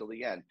that until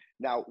the end.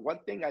 Now, one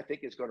thing I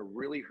think is going to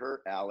really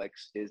hurt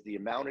Alex is the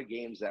amount of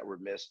games that were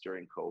missed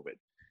during COVID.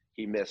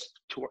 He missed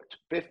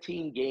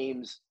 15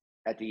 games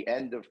at the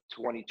end of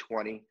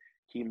 2020.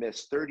 He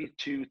missed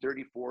 32,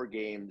 34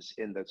 games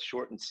in the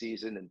shortened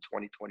season in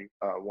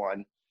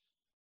 2021.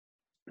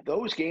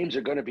 Those games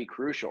are going to be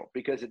crucial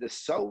because it is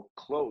so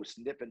close,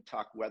 nip and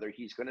tuck, whether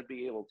he's going to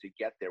be able to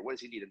get there. What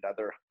does he need?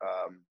 Another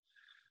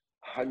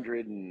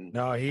 100 and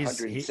no,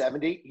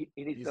 170.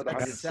 He needs another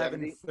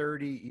 170.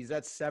 730. He's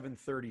at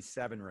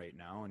 737 right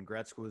now, and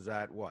Gretzky was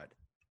at what?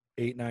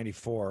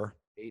 894.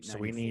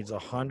 So he needs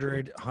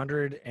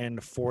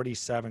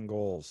 147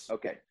 goals.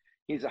 Okay,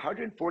 he's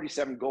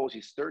 147 goals.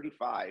 He's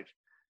 35.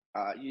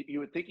 You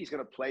would think he's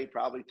going to play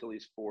probably till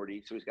he's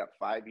 40. So he's got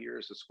 5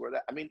 years to score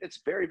that. I mean,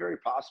 it's very, very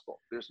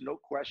possible. There's no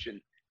question.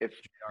 I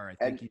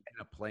think he's going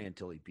to play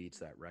until he beats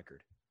that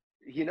record.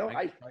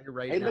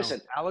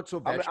 Listen, Alex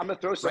Ovechkin I'm gonna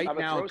throw some, right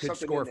now could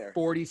score in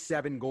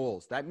 47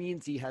 goals. That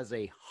means he has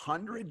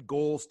 100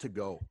 goals to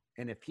go.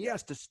 And if he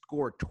has to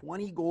score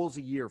 20 goals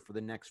a year for the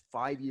next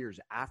 5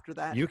 years after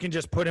that, you can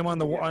just put him on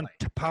the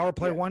power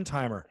play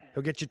one-timer.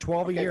 He'll get you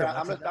 12 a year.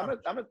 I'm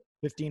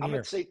 15 a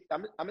year.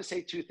 I'm gonna say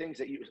two things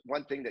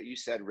one thing that you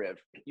said,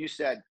 Riv. You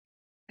said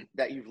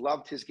that you've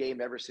loved his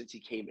game ever since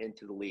he came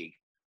into the league.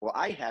 Well,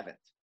 I haven't.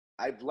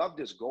 I've loved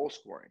his goal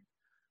scoring.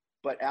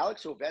 But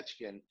Alex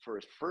Ovechkin, for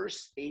his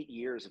first 8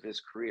 years of his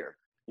career,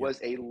 was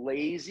a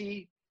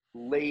lazy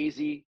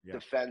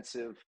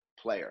defensive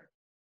player.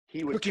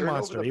 He would cookie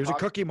monster. He was a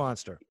cookie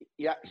monster.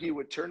 Yeah, he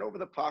would turn over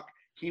the puck.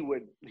 He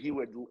would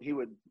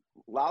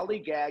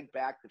lollygag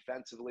back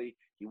defensively.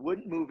 He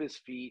wouldn't move his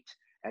feet.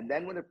 And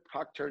then when the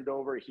puck turned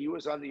over, he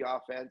was on the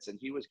offense and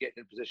he was getting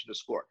in position to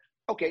score.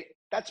 Okay,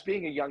 that's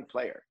being a young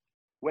player.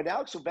 When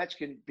Alex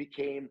Ovechkin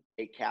became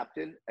a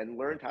captain and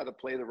learned how to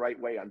play the right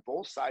way on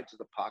both sides of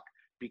the puck,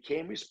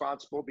 became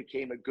responsible,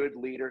 became a good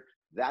leader,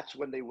 that's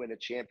when they win a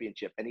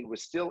championship. And he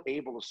was still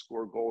able to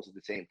score goals at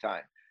the same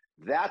time.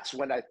 That's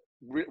when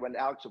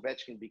Alex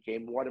Ovechkin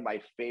became one of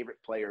my favorite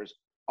players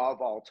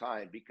of all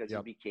time, because he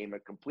became a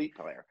complete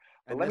player.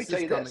 But let me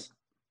tell you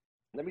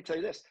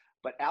this.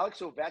 But Alex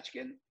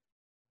Ovechkin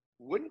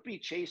wouldn't be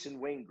chasing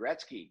Wayne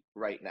Gretzky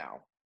right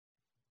now.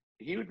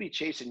 He would be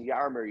chasing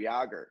Jaromir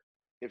Jagr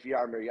if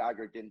Jaromir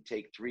Jagr didn't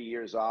take 3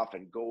 years off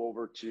and go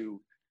over to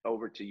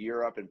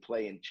Europe and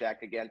play in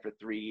Czech again for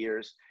 3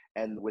 years.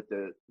 And with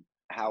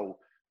how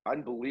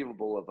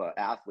unbelievable of an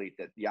athlete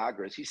that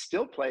Jagr is, he's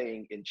still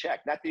playing in Czech.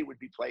 Not that he would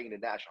be playing in the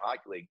National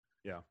Hockey League,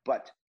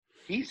 but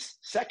he's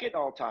second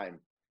all time,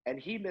 and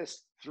he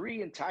missed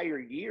 3 entire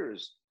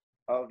years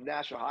of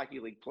National Hockey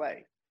League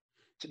play.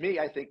 To me,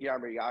 I think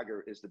Jaromir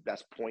Jagr is the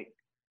best point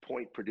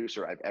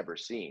producer I've ever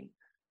seen.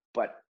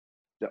 But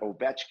the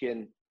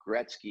Ovechkin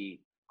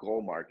Gretzky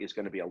goal mark is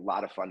going to be a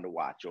lot of fun to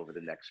watch over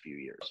the next few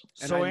years.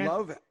 And So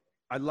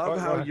I love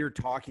how you're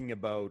talking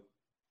about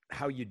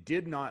how you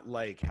did not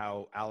like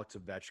how Alex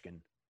Ovechkin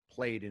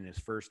played in his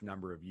first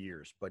number of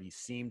years, but he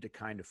seemed to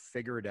kind of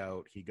figure it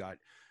out. He got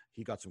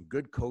some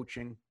good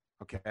coaching,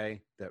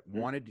 okay, that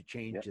wanted to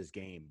change his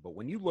game. But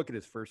when you look at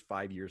his first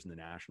 5 years in the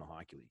National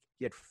Hockey League,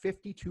 he had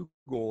 52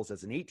 goals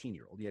as an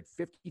 18-year-old. He had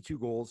 52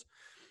 goals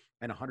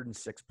and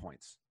 106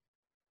 points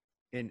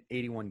in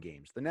 81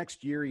 games. The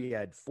next year, he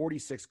had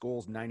 46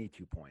 goals,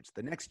 92 points.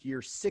 The next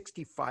year,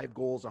 65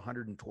 goals,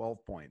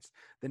 112 points.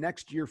 The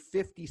next year,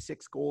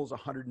 56 goals,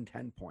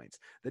 110 points.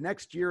 The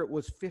next year, it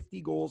was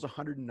 50 goals,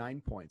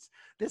 109 points.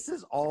 This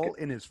is all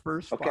in his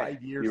first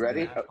 5 years. You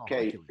ready?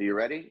 Okay. Are you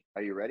ready?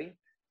 Are you ready?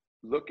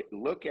 Look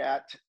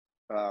at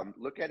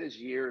his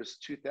years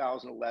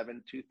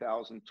 2011,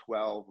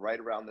 2012, right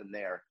around in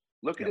there.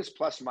 Look at his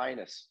plus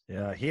minus.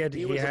 Yeah,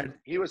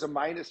 he was a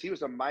minus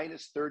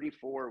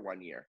 34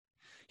 one year.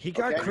 He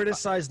got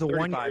criticized the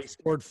 1 year he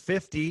scored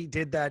 50,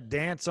 did that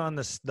dance on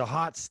the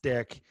hot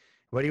stick,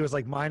 but he was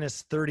like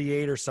minus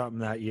 38 or something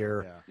that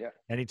year. Yeah.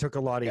 And he took a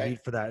lot of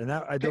heat for that. And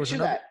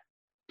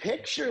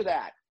Picture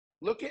that.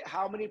 Look at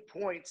how many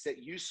points that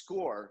you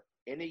score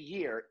in a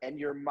year and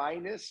you're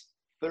minus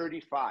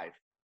 35.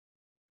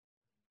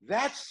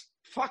 That's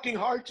fucking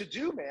hard to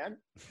do, man.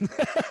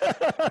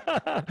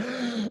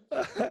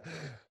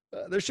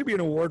 There should be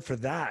an award for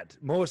that.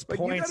 Most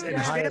points and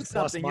highest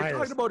plus minus. You're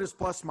talking about his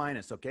plus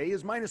minus, okay? He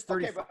was minus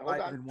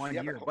 35 in 1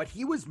 year, but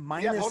he was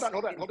minus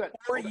hold on.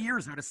 4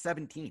 years out of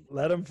 17.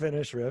 Let him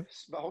finish, Riv.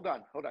 But hold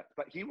on.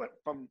 But he went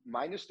from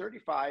minus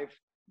 35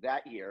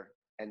 that year,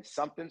 and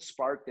something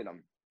sparked in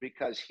him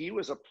because he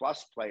was a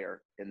plus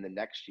player in the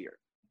next year.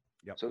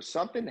 Yep. So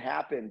something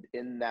happened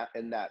in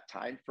that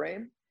time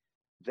frame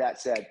that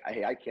said,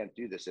 "Hey, I can't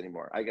do this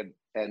anymore."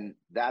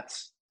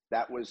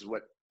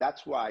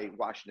 That's why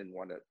Washington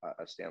won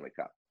a Stanley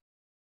Cup.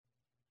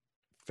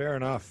 Fair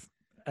enough.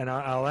 And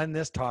I'll end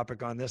this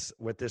topic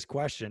with this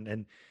question.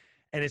 And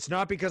it's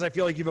not because I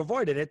feel like you've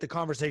avoided it. The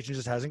conversation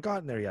just hasn't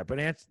gotten there yet. But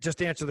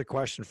just answer the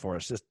question for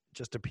us.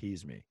 Just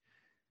appease me.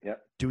 Yeah.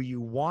 Do you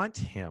want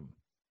him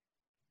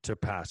to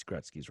pass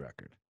Gretzky's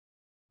record?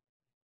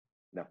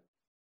 No.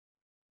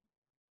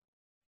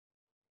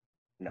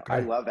 Okay. I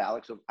love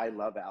Alex.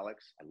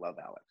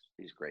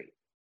 He's great.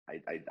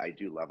 I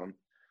do love him.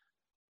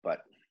 But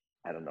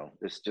I don't know.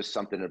 There's just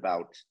something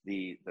about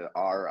the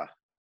aura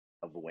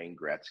of Wayne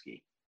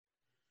Gretzky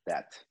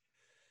that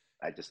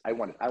I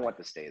want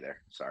to stay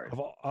there. Sorry.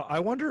 I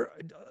wonder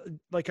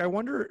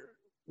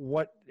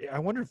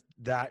if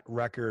that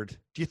record,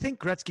 do you think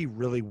Gretzky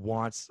really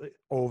wants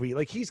Ovi?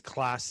 Like, he's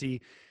classy,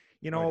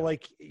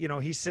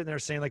 he's sitting there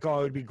saying like, oh,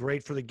 it would be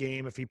great for the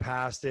game if he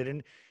passed it.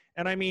 And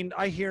I mean,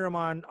 I hear him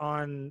on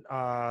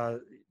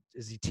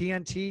is he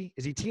TNT?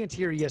 Is he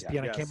TNT or ESPN?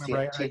 Yeah, I can't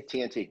remember.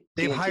 TNT.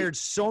 They've TNT. hired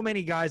so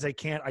many guys. I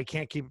can't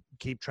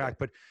keep track.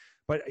 But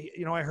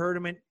I heard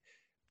him, and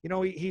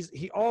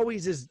he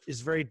always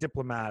is very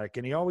diplomatic,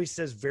 and he always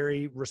says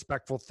very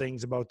respectful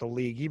things about the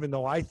league. Even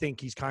though I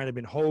think he's kind of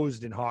been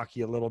hosed in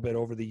hockey a little bit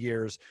over the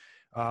years,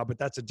 but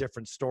that's a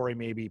different story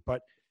maybe.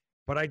 But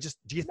I just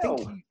do you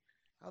think?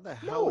 How the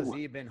hell has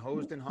he been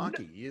hosed in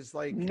hockey? He is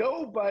like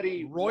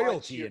nobody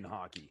royalty in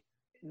hockey.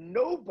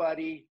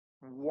 Nobody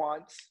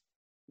wants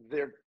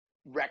their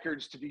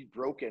records to be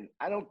broken.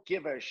 I don't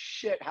give a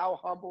shit how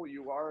humble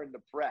you are in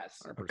the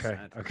press. Okay.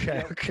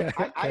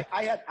 I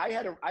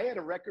had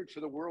a record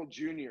for the World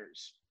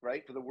Juniors,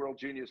 right? For the World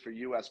Juniors for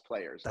U.S.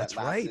 players. That's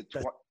that lasted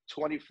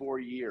 24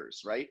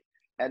 years, right?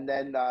 And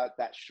then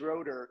that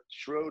Schrader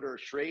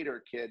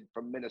kid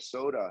from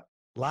Minnesota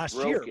last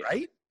year,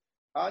 right?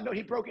 No,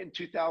 he broke it in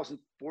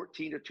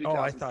 2014 or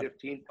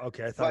 2015.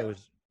 I thought it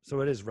was.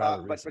 So it is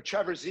rather but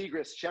Trevor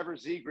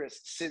Zegras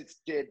since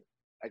did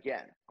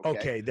again.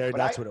 Okay,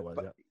 that's what it was.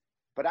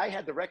 But I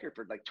had the record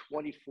for like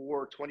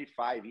 24,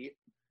 25 years,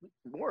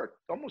 more,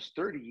 almost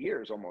 30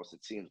 years, almost,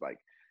 it seems like.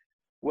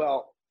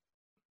 Well,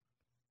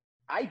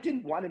 I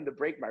didn't want him to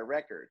break my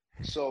record.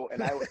 So,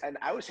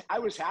 I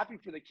was happy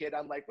for the kid.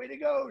 I'm like, way to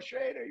go,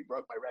 Schrader, you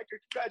broke my record.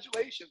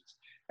 Congratulations.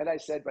 And I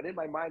said, but in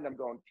my mind, I'm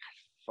going,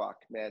 fuck,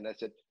 man. I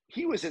said,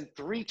 he was in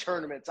 3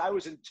 tournaments. I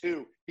was in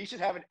 2. He should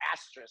have an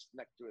asterisk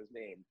next to his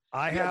name.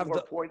 He has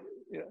more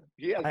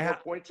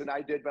points than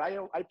I did, but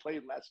I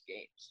played less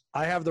games.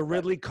 I have the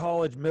Ridley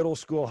College middle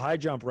school high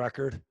jump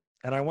record,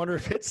 and I wonder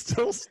if it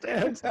still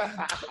stands. I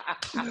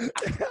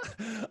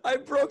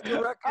broke the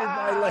record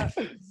by like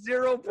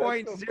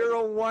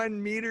 0.01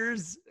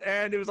 meters,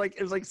 and it was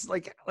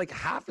like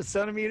half a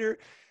centimeter.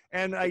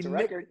 And I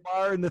nicked the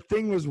bar, and the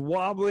thing was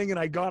wobbling, and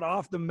I got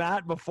off the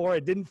mat before.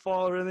 It didn't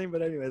fall or anything,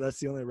 but anyway, that's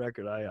the only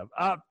record I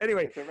have.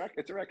 Anyway, it's a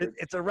record.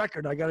 It's a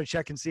record. I got to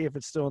check and see if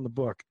it's still in the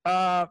book.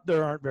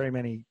 There aren't very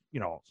many,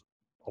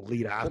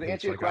 elite athletes. So to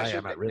answer your question, I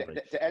am at Ridley.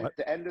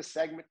 To end the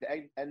segment,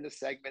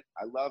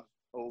 I love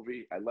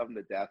Ovi. I love him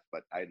to death,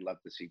 but I'd love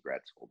to see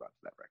Gretz hold on to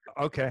that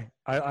record. Okay.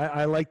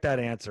 I like that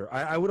answer.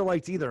 I would have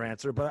liked either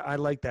answer, but I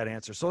like that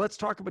answer. So let's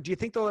talk about, do you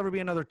think there'll ever be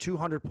another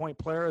 200-point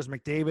player as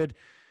McDavid?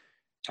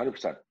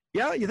 100%.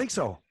 Yeah, you think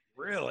so?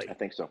 Really? I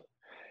think so.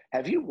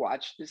 Have you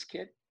watched this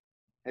kid?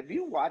 Have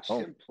you watched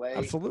him play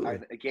absolutely.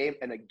 a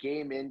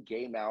game in,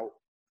 game out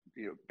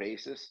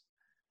basis?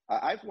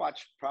 I've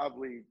watched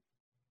probably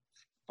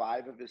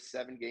 5 of his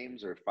 7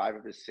 games or 5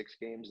 of his 6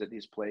 games that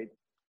he's played.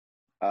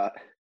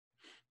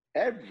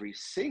 Every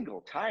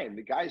single time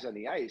the guy's on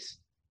the ice,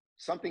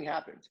 something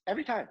happens.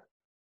 Every time.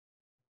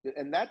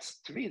 And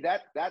that's, to me,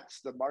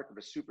 that's the mark of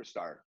a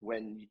superstar,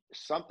 when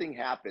something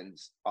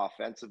happens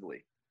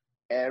offensively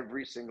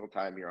every single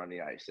time you're on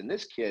the ice. And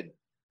this kid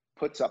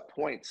puts up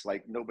points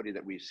like nobody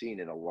that we've seen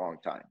in a long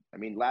time. I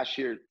mean, last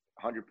year,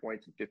 100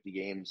 points in 50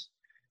 games.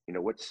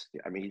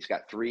 He's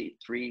got three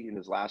in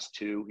his last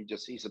 2.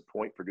 He's a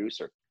point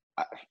producer.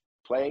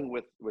 Playing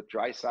with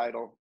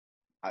Draisaitl,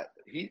 I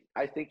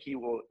think he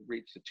will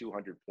reach the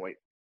 200-point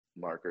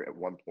marker at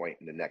one point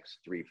in the next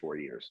 3-4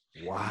 years.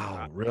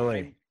 Wow,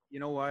 really? You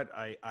know what?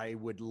 I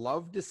would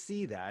love to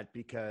see that,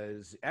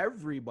 because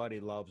everybody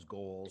loves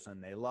goals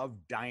and they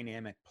love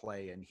dynamic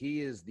play. And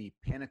he is the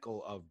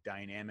pinnacle of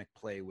dynamic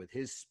play with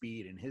his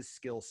speed and his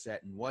skill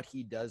set and what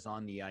he does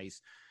on the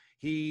ice.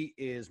 He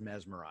is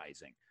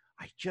mesmerizing.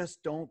 I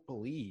just don't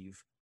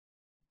believe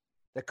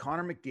that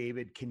Connor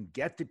McDavid can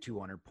get to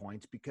 200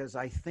 points, because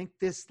I think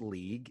this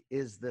league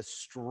is the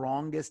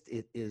strongest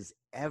it has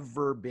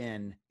ever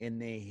been in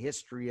the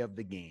history of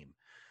the game.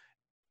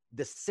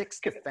 The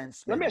 6th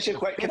defenseman. Let me ask you a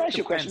question. Can I ask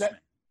you a question?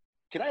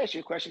 Can I ask you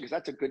a question? Because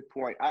that's a good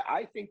point.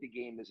 I think the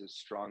game is as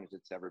strong as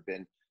it's ever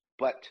been.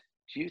 But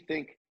do you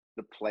think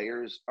the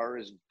players are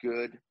as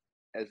good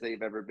as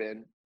they've ever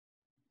been?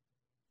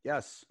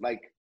 Yes.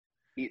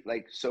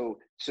 So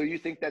you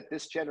think that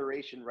this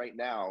generation right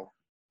now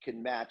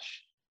can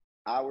match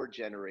our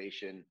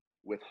generation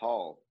with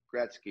Hall,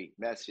 Gretzky,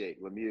 Messier,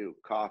 Lemieux,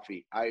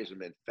 Coffey,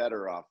 Yzerman,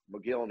 Fedorov,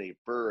 Mogilny,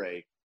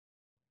 Bure?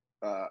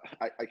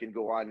 I can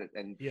go on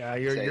and yeah,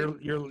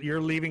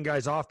 you're leaving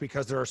guys off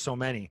because there are so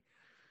many.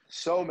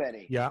 So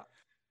many. Yeah.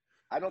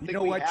 I don't think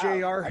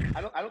JR?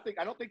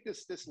 I don't think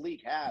this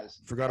league has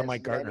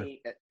Mike Gardner.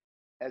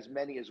 As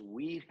many as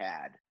we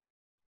had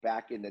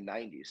back in the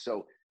 90s.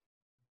 So,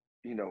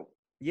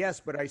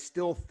 yes, but I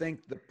still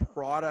think the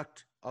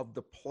product of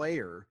the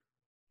player.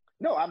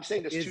 No, I'm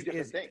saying there's 2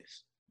 different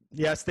things.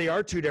 Yes, they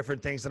are 2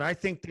 different things. And I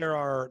think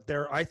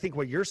I think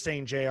what you're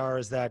saying, JR,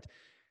 is that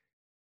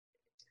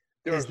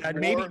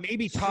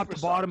maybe top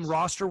to bottom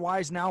roster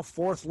wise now,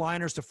 4th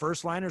liners to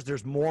 1st liners,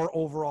 there's more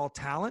overall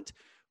talent.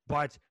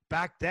 But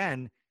back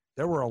then,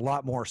 there were a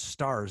lot more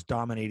stars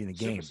dominating the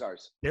game.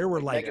 Superstars. There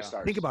were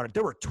megastars. Think about it.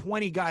 There were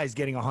 20 guys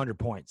getting 100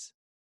 points.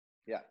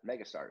 Yeah,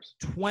 megastars.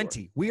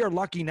 20. Sure. We are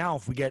lucky now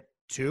if we get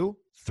 2,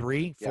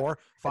 3, 4,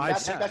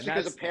 5. That's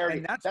because of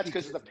parity. That's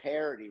because of the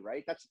parity,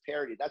 right? That's the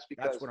parity. That's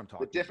because that's what I'm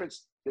talking about.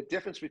 The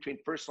difference between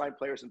 1st line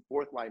players and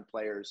 4th line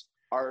players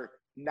are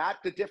not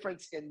the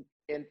difference in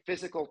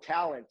physical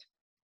talent,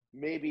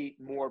 maybe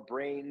more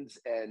brains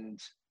and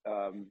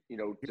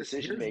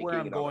decision making. Here's where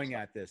I'm going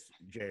at this,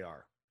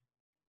 JR.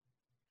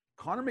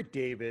 Connor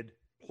McDavid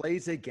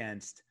plays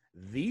against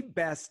the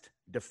best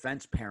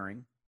defense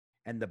pairing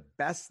and the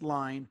best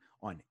line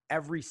on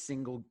every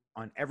single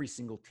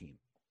team.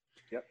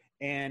 Yep.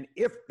 And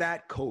if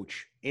that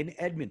coach in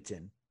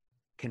Edmonton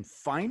can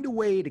find a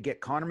way to get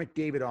Connor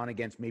McDavid on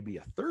against maybe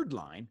a 3rd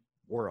line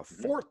or a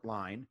 4th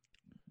line,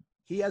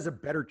 he has a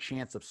better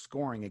chance of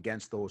scoring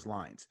against those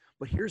lines.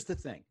 But here's the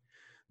thing.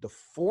 The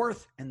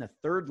 4th and the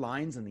 3rd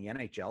lines in the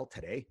NHL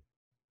today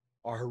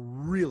are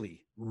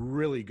really,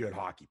 really good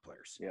hockey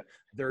players. Yeah,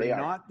 They're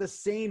not the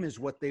same as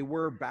what they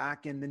were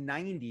back in the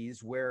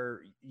 90s,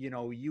 where,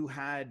 you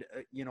had,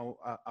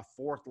 a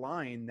 4th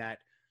line that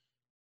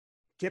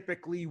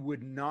typically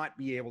would not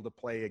be able to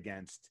play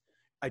against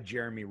a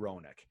Jeremy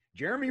Roenick.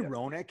 Jeremy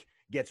Roenick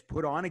gets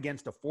put on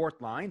against a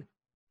 4th line.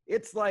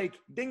 It's like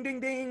ding, ding,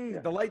 ding. Yeah.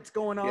 The light's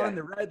going on,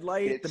 the red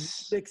light, the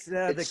music's,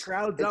 the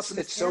crowd's up.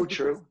 It's so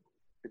true.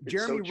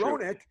 Jeremy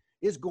Roenick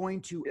is going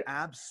to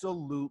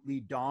absolutely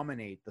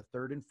dominate the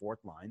 3rd and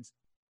 4th lines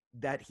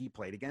that he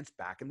played against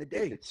back in the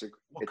day. It's a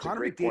Connor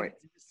great McDavid point.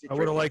 I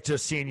would have liked to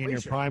have seen you in your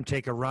situation. prime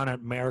take a run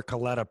at Mayor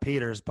Coletta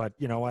Peters, but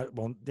you know what?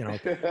 Well, you know,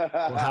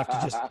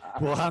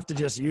 we'll have to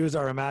just use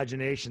our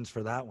imaginations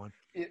for that one.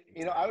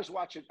 You know, I was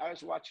watching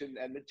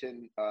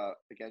Edmonton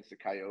against the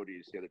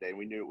Coyotes the other day, and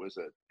we knew it was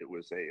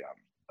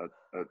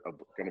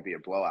going to be a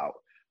blowout.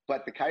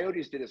 But the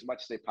Coyotes did as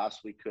much as they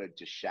possibly could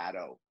to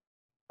shadow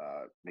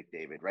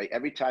McDavid. Right,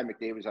 every time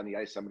McDavid was on the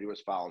ice, somebody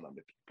was fouling him.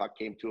 If the puck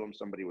came to him,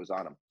 somebody was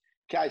on him.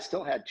 Guy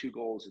still had 2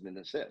 goals and an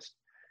assist,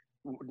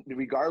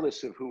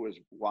 regardless of who was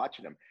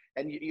watching him.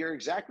 And you're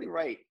exactly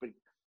right, but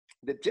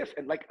the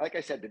like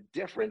I said, the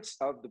difference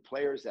of the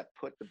players that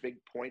put the big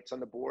points on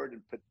the board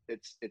and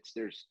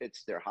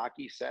it's their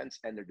hockey sense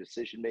and their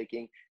decision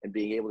making and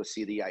being able to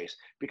see the ice.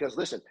 Because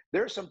listen,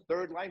 there are some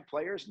third line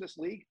players in this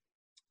league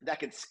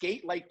that can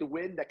skate like the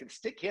wind, that can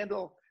stick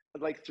handle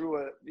like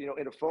through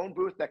in a phone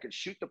booth, that can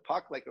shoot the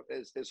puck like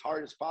as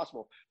hard as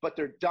possible, but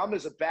they're dumb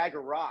as a bag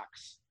of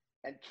rocks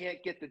and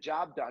can't get the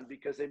job done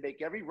because they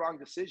make every wrong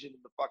decision in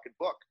the fucking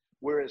book.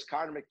 Whereas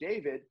Connor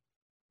McDavid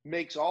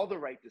makes all the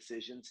right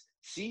decisions,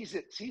 sees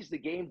the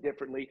game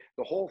differently.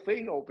 The whole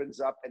thing opens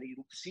up and he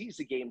sees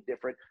the game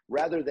different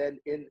rather than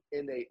in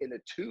a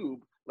tube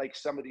like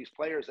some of these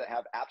players that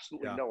have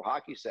absolutely no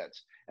hockey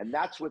sense. And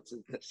that's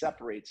that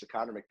separates the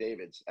Connor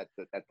McDavid's at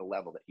the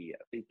level that he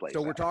plays.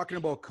 So we're talking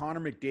about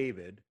Connor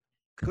McDavid.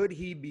 Could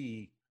he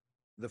be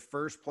the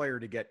first player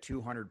to get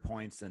 200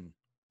 points? And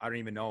I don't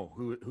even know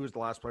who's the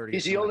last player to get.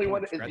 He's the only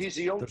one. He's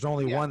the only. There's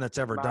only one that's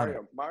ever done it.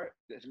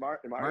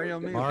 Mario.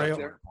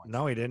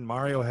 No, he didn't.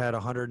 Mario had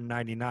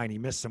 199. He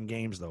missed some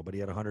games though, but he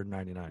had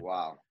 199.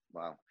 Wow.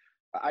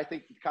 I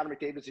think Connor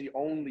McDavid's the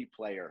only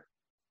player,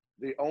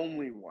 the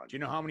only one. Do you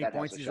know how many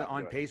points he's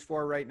on pace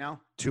for right now?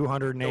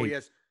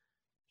 208. So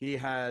he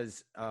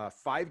has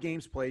 5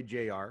 games played.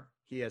 JR.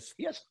 He has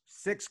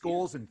 6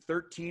 goals and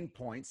 13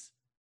 points.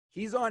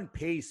 He's on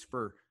pace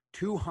for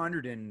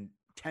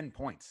 210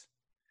 points.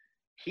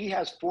 He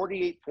has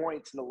 48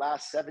 points in the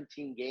last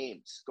 17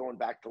 games going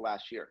back to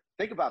last year.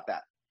 Think about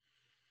that.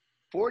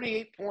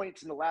 48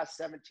 points in the last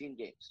 17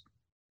 games.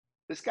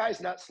 This guy's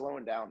not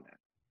slowing down, man.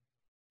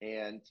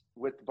 And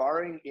with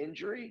barring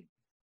injury,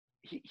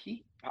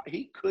 he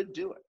could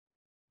do it.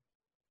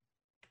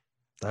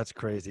 That's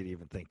crazy to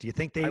even think. Do you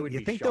think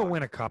they'll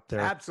win a cup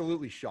there?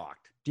 Absolutely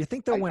shocked. Do you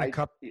think they'll win a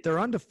cup? They're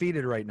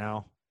undefeated right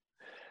now.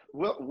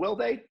 Will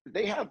they?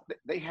 They have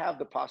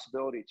the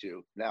possibility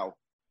to. Now,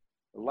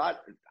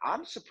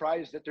 I'm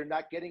surprised that they're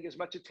not getting as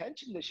much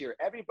attention this year.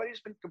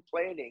 Everybody's been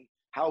complaining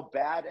how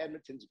bad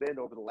Edmonton's been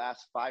over the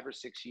last 5 or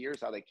 6 years,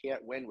 how they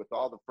can't win with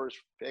all the first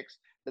picks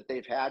that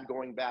they've had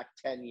going back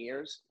 10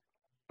 years.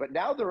 But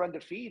now they're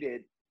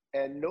undefeated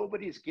and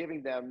nobody's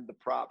giving them the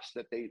props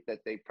that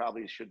they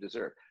probably should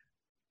deserve.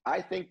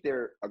 I think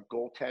they're a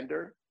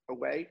goaltender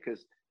away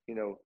because,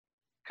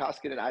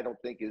 Koskinen I don't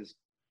think is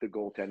the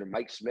goaltender.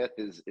 Mike Smith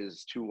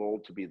is too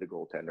old to be the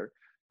goaltender.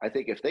 I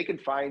think if they can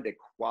find a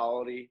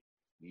quality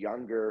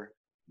younger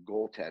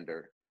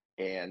goaltender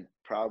and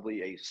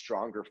probably a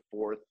stronger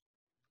fourth,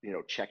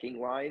 checking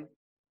line,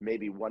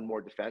 maybe one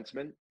more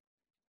defenseman,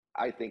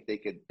 I think they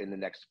could, in the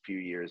next few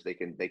years, they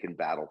can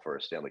battle for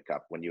a Stanley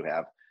Cup when you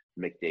have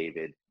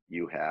McDavid,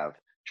 you have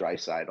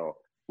Draisaitl.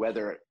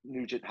 Whether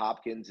Nugent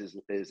Hopkins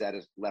is at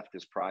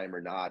his prime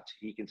or not,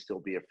 he can still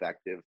be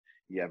effective.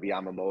 You have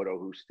Yamamoto,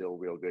 who's still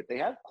real good. They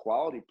have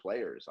quality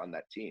players on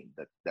that team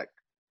that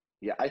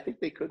I think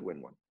they could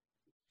win one.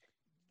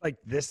 Like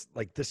this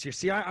year.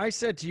 See, I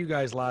said to you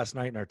guys last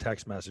night in our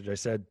text message, I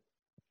said,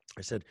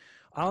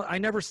 I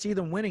never see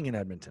them winning in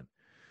Edmonton.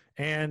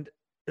 And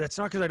that's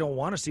not because I don't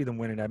want to see them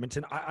win in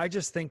Edmonton. I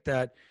just think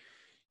that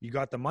you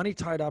got the money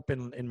tied up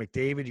in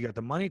McDavid. You got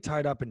the money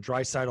tied up in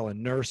Draisaitl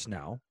and Nurse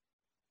now.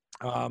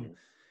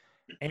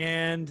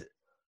 And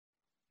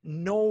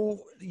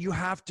no, you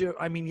have to,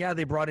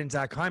 they brought in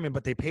Zach Hyman,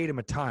 but they paid him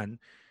a ton.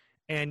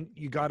 And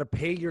you got to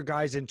pay your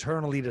guys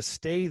internally to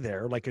stay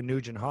there, like a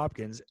Nugent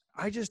Hopkins.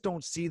 I just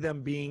don't see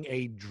them being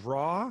a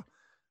draw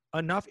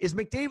enough. Is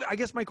McDavid? I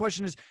guess my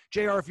question is,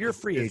 JR, if you're a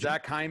free agent, is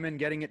Zach Hyman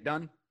getting it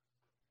done?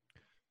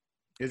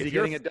 Is he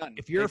getting it done?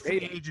 If you're a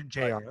free agent,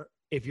 JR,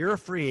 if you're a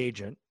free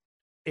agent,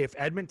 if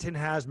Edmonton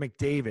has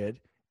McDavid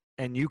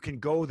and you can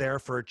go there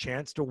for a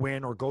chance to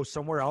win or go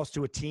somewhere else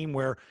to a team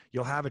where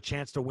you'll have a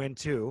chance to win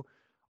too,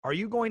 are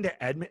you going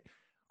to Edmonton?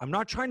 I'm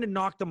not trying to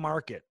knock the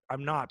market.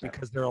 I'm not,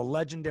 because they're a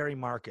legendary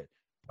market.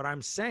 But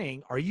I'm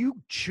saying, are you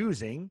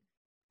choosing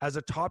as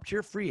a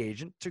top-tier free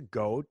agent to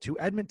go to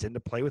Edmonton to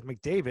play with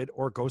McDavid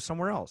or go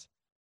somewhere else?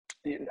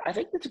 I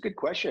think that's a good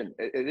question.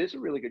 It is a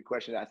really good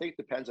question. I think it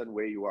depends on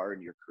where you are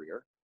in your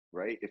career,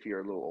 right? If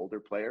you're a little older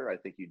player, I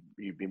think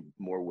you'd be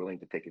more willing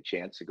to take a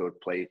chance to go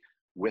play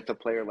with a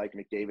player like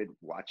McDavid,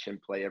 watch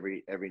him play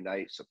every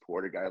night,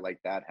 support a guy like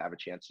that, have a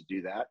chance to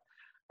do that.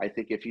 I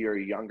think if you're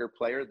a younger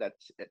player that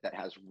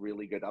has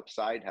really good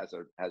upside, has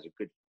a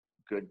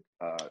good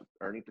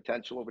earning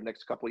potential over the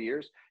next couple of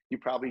years, you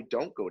probably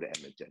don't go to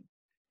Edmonton.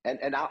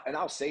 And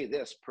I'll say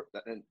this,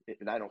 and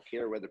I don't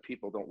care whether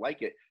people don't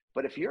like it,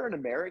 but if you're an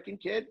American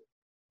kid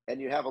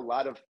and you have a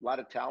lot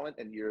of talent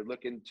and you're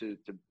looking to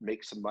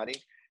make some money,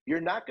 you're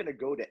not going to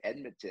go to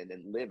Edmonton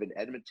and live in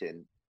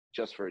Edmonton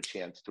just for a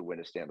chance to win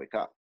a Stanley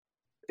Cup.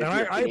 And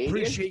I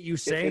appreciate you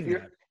saying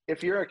that.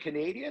 If you're a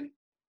Canadian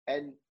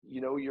and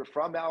you're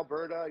from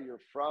Alberta, you're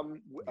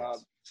from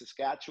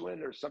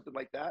Saskatchewan or something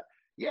like that,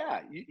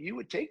 yeah, you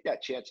would take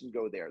that chance and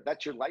go there.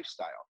 That's your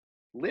lifestyle.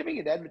 Living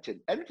in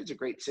Edmonton's a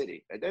great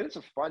city, and it's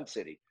a fun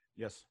city.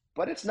 Yes.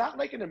 But it's not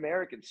like an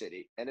American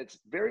city, and it's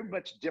very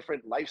much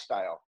different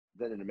lifestyle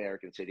than an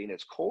American city, and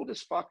it's cold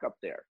as fuck up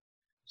there.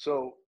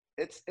 So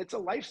it's a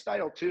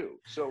lifestyle too.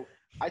 So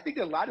I think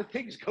a lot of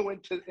things go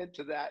into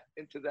that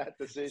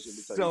decision.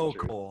 So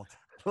cold.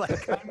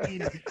 Like, I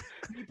mean,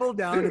 people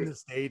down in the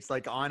States,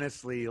 like,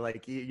 honestly,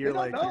 like, you're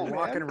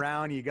walking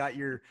around, you got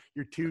your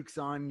toques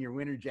on, your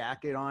winter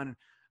jacket on.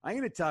 I'm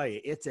going to tell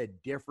you, it's a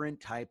different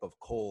type of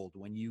cold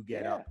when you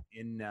get up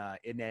in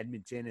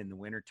Edmonton in the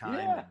wintertime.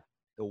 Yeah.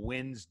 The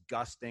wind's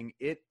gusting.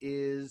 It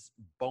is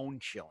bone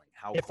chilling.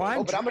 But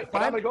I'm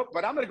gonna go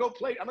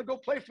play. I'm gonna go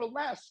play for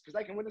less because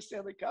I can win the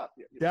Stanley Cup.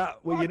 Yeah,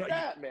 well, Fuck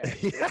that, man.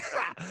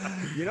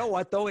 You know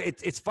what though?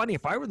 It's funny.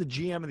 If I were the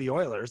GM of the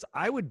Oilers,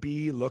 I would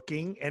be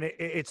looking, and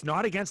it's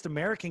not against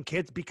American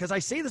kids, because I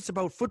say this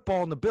about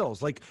football and the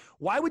Bills. Like,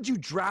 why would you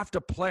draft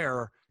a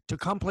player to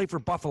come play for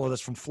Buffalo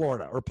that's from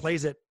Florida or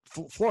plays at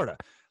Florida?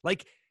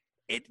 Like,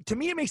 to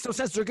me, it makes no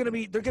sense. They're gonna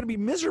be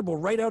miserable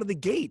right out of the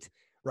gate,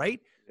 right?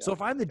 Yeah. So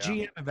if I'm the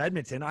GM of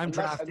Edmonton, I'm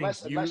drafting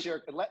unless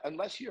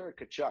you're a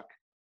Kachuk.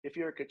 If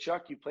you're a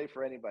Kachuk, you play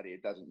for anybody.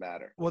 It doesn't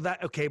matter. Well,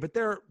 but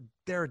they're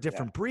a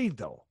different breed,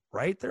 though,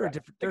 right? They're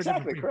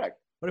exactly correct.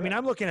 But I mean,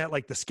 I'm looking at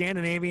like the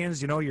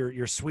Scandinavians,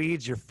 your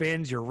Swedes, your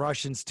Finns, your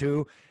Russians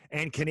too,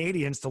 and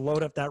Canadians to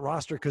load up that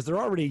roster because they're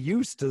already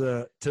used to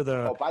the.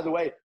 Oh, by the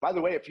way,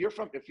 if you're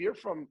from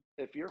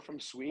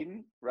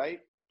Sweden, right?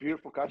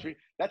 Beautiful country.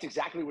 That's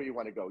exactly where you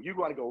want to go. You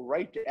want to go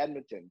right to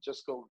Edmonton.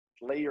 Just go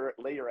lay your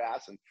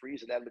ass and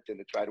freeze in Edmonton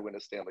to try to win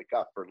a Stanley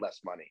Cup for less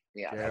money.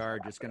 Yeah, they are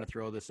just going to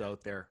throw this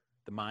out there.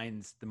 The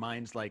mind's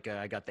like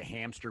I got the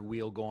hamster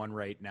wheel going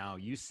right now.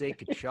 You say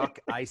Kachuk,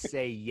 I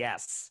say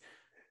yes.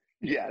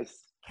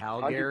 Yes.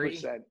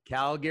 100%.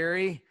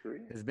 Calgary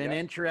has been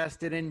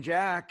interested in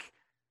Jack.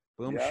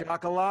 Boom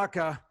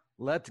shakalaka.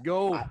 Let's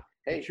go.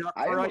 I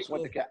almost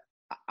went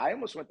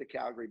to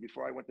Calgary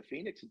before I went to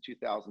Phoenix in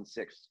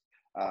 2006.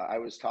 I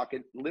was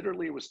talking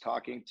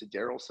to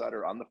Daryl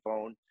Sutter on the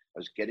phone. I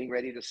was getting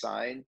ready to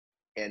sign,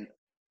 and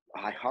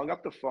I hung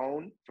up the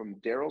phone from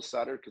Daryl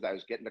Sutter because I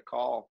was getting a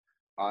call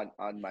on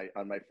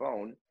my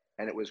phone,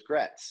 and it was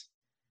Gretz.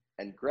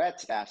 And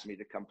Gretz asked me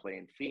to come play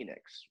in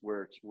Phoenix,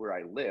 where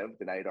I lived,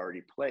 and I had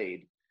already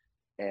played.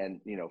 And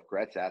if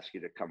Gretz asked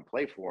you to come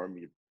play for him,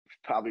 you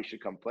probably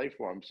should come play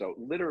for him. So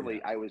literally,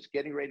 I was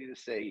getting ready to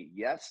say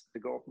yes to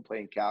go up and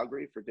play in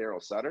Calgary for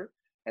Daryl Sutter.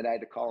 And I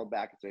had to call him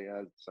back and say,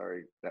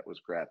 sorry, that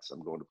was Gretz.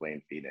 I'm going to play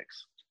in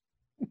Phoenix.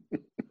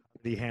 Did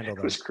he handle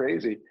that? It was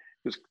crazy.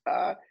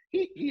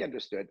 He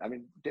understood. I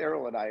mean,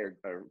 Daryl and I are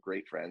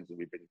great friends, and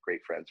we've been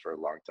great friends for a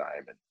long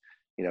time. And,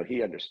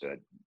 he understood.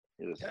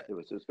 It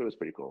was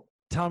pretty cool.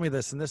 Tell me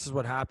this, and this is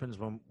what happens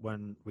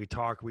when we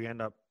talk. We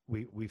end up,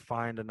 we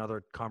find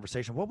another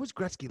conversation. What was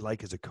Gretzky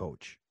like as a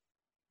coach?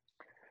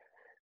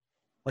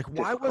 Like,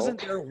 why wasn't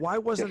there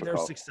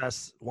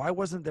success? Why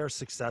wasn't there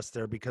success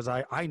there? Because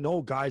I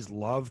know guys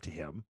loved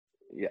him.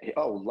 Yeah.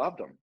 Oh, loved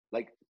him.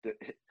 Like,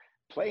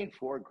 playing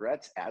for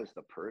Gretz as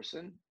the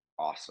person,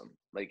 awesome.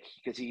 Like,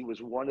 because he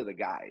was one of the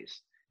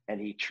guys, and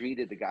he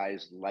treated the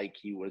guys like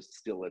he was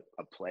still a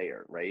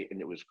player, right? And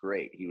it was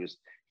great. He was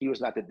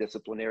not the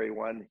disciplinary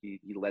one. He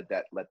let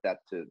that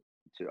to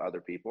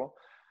other people.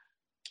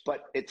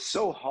 But it's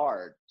so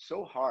hard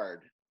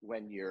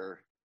when you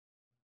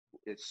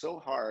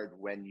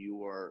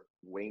are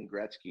Wayne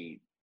Gretzky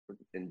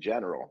in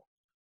general,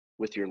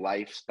 with your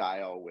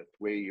lifestyle, with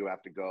where you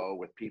have to go,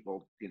 with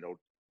people,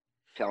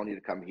 telling you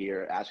to come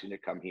here, asking you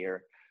to come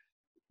here.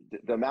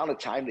 The amount of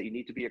time that you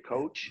need to be a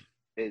coach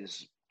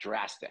is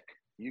drastic.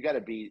 You got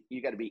to be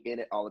in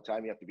it all the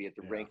time. You have to be at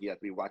the rink. You have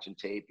to be watching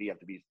tape. You have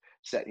to be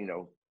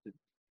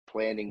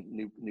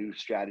planning new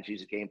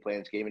strategies, game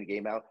plans, game in,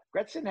 game out.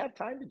 Gretzky didn't have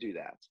time to do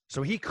that.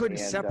 So he couldn't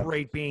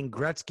separate being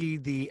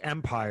Gretzky the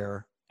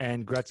Empire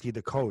and Gretzky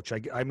the coach.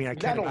 I mean, I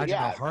can't imagine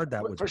how hard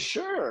that would be. For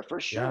sure.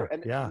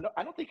 Yeah.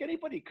 I don't think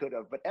anybody could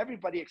have, but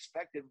everybody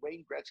expected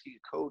Wayne Gretzky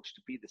coach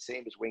to be the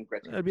same as Wayne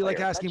Gretzky. It'd be like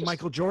asking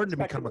Michael Jordan to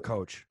become a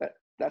coach.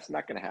 That's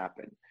not going to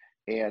happen.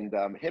 And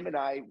him and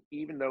I,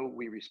 even though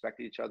we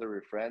respected each other, we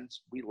were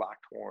friends, we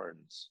locked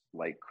horns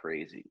like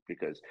crazy,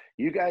 because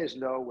you guys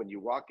know when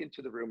you walk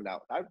into the room.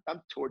 Now,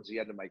 I'm towards the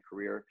end of my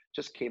career,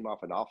 just came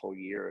off an awful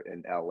year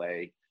in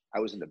LA. I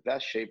was in the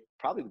best shape,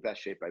 probably the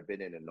best shape I've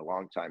been in a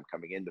long time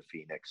coming into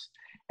Phoenix.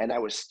 And I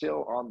was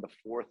still on the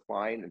fourth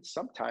line. And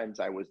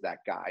sometimes I was that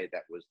guy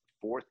that was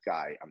the fourth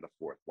guy on the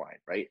fourth line,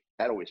 right?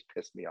 That always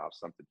pissed me off,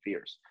 something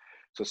fierce.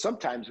 So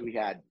sometimes we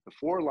had the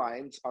four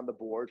lines on the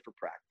board for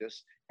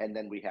practice, and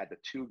then we had the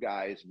two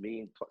guys,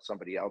 me and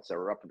somebody else, that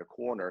were up in the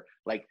corner,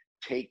 like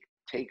take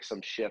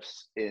some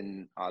shifts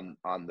in on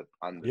the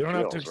You don't drills,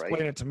 have to explain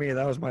right? it to me.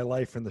 That was my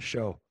life in the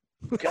show.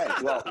 Okay.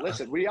 Well,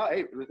 listen, we all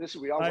went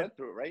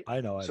through it, right?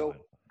 I know. So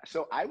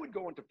I would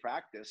go into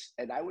practice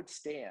and I would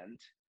stand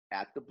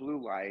at the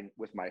blue line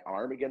with my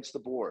arm against the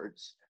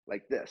boards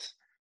like this,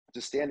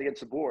 just stand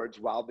against the boards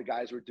while the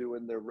guys were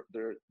doing their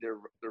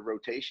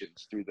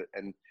rotations through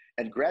and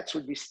Gretz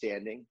would be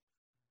standing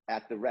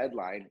at the red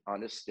line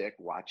on his stick,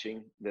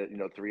 watching the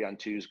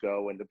 3-on-2s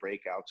go and the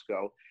breakouts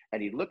go,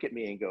 and he'd look at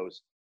me and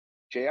goes,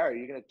 "JR, are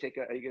you gonna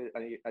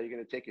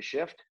take a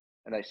shift?"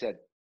 And I said,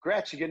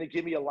 "Gretz, you gonna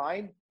give me a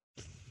line?"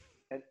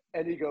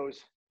 And he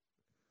goes,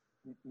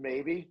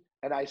 "Maybe."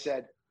 And I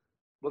said,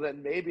 "Well,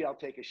 then maybe I'll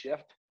take a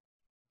shift.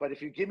 But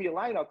if you give me a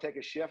line, I'll take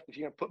a shift. If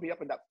you're going to put me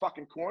up in that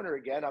fucking corner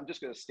again, I'm just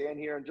going to stand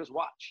here and just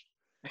watch."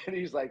 And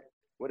he's like,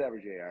 "Whatever,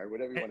 JR,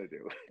 whatever you want to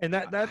do." And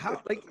that's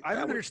How, like, I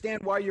don't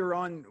understand why you're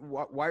on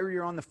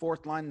the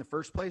fourth line in the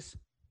first place.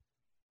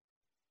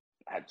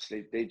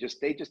 They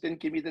just didn't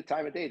give me the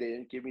time of day. They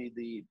didn't give me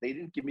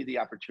the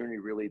opportunity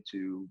really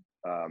to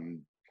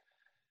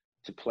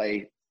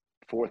play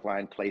fourth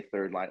line, play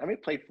third line. I mean,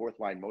 played fourth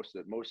line most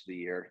of the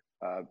year.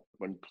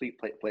 When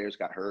players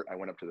got hurt, I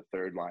went up to the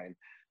third line,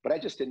 but I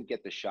just didn't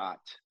get the shot.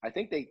 I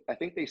think they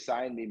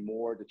signed me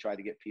more to try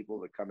to get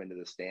people to come into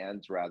the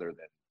stands rather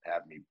than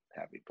have me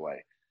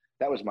play.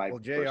 That was my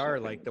JR.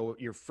 Like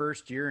your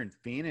first year in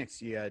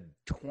Phoenix, you had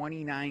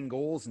 29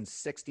 goals and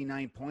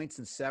 69 points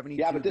and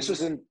 72. Yeah, but this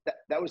was in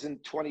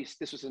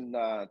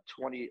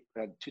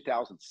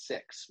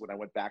 2006 when I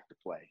went back to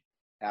play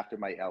after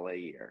my LA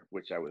year,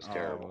 which I was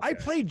terrible. I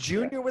played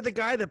junior with a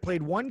guy that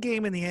played one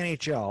game in the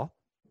NHL.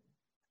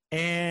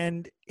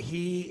 And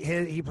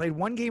he played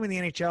one game in the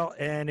NHL,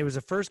 and it was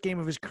the first game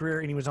of his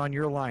career, and he was on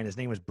your line. His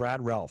name was Brad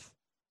Ralph.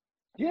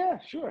 Yeah,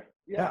 sure.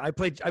 Yeah, I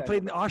played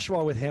in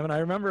Oshawa with him, and I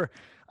remember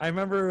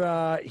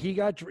he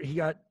got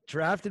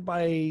drafted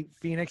by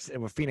Phoenix.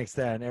 Well, Phoenix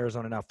then,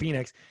 Arizona now,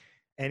 Phoenix,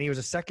 and he was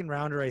a second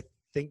rounder. I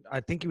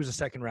think he was a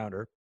second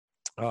rounder.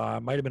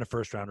 Might have been a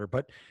first rounder,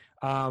 but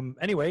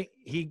anyway,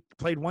 he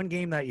played one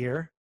game that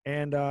year,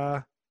 and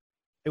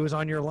it was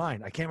on your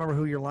line. I can't remember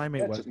who your line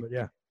mate was, but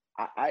yeah.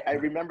 I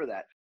remember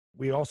that.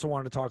 We also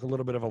wanted to talk a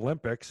little bit of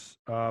Olympics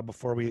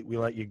before we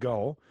let you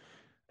go.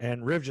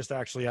 And Riv just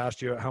actually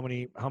asked you how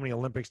many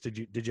Olympics did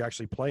you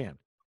actually play in?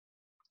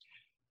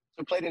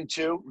 I played in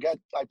two.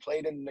 I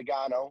played in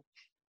Nagano,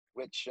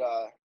 which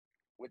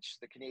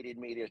the Canadian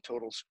media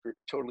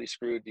totally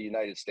screwed the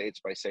United States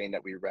by saying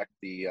that we wrecked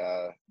the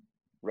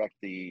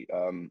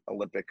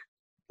Olympic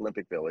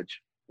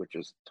Village, which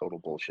is total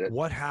bullshit.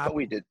 What happened? But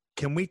we did.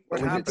 Can we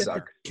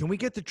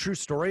get the true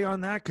story on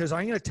that? Because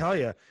I'm going to tell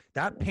you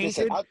that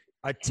painted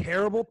a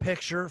terrible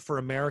picture for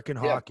American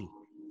hockey.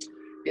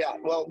 Yeah.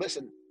 Well,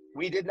 listen,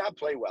 we did not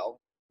play well.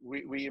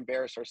 We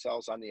embarrassed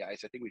ourselves on the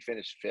ice. I think we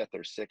finished 5th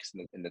or 6th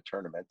in the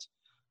tournament.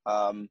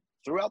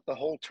 Throughout the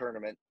whole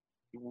tournament,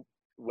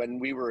 when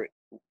we were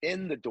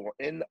in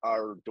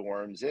our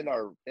dorms, in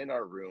our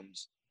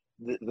rooms,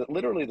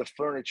 literally the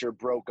furniture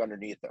broke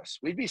underneath us.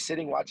 We'd be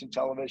sitting watching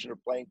television or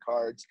playing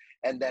cards,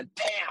 and then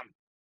bam,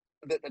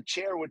 the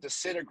chair would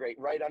disintegrate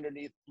right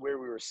underneath where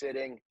we were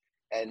sitting.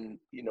 And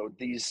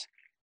these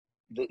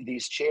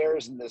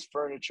chairs and this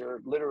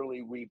furniture,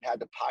 literally we had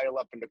to pile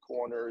up into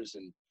corners,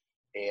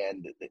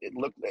 and it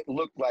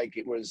looked like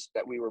it was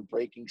that we were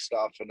breaking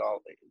stuff and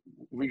all.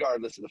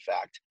 Regardless of the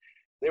fact,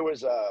 there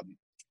was a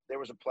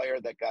player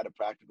that got a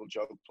practical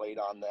joke played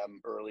on them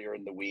earlier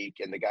in the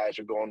week, and the guys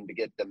are going to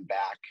get them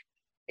back.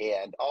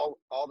 And all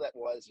that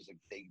was is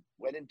they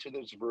went into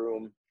this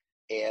room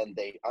and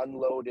they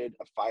unloaded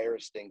a fire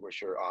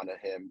extinguisher onto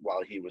him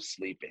while he was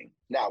sleeping.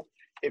 Now,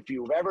 if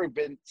you've ever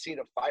seen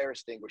a fire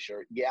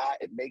extinguisher, yeah,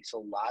 it makes a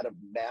lot of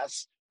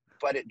mess,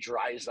 but it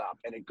dries up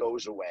and it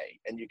goes away,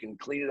 and you can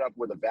clean it up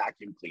with a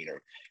vacuum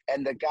cleaner.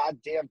 And the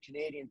goddamn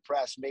Canadian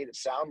press made it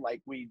sound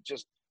like we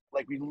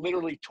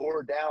literally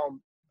tore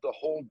down the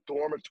whole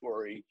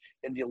dormitory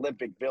in the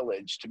Olympic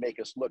Village to make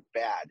us look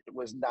bad. It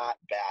was not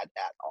bad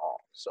at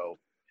all. So,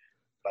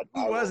 but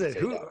who was it?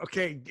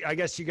 Okay, I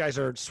guess you guys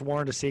are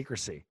sworn to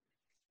secrecy.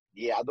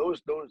 Yeah,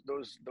 those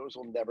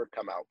will never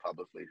come out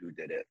publicly who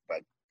did it.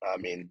 But I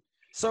mean,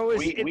 so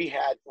we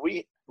had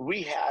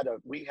a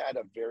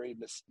very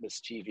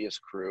mischievous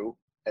crew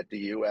at the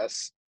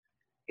U.S.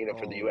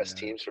 For the U.S.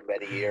 teams for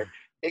many years.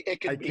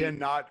 I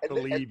cannot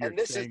believe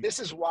you're saying this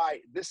is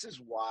why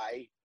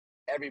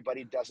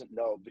everybody doesn't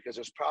know, because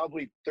there's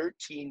probably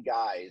 13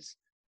 guys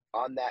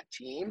on that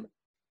team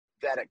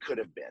that it could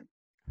have been,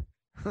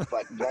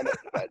 but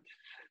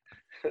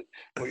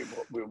we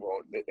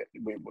won't.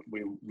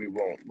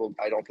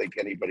 I don't think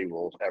anybody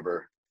will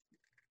ever.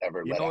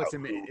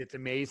 It's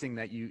amazing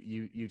that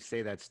you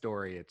say that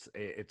story.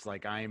 It's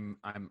like I'm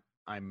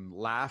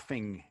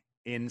laughing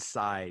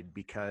inside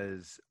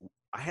because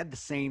I had the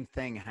same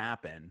thing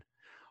happen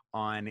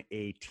on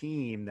a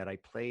team that I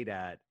played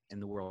at in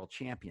the World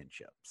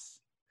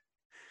Championships.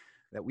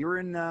 That we were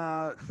in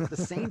the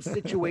same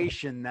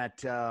situation,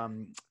 that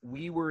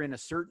we were in a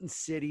certain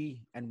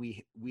city and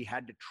we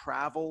had to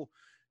travel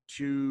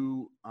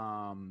to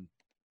I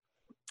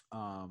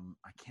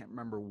can't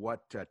remember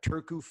what,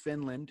 Turku,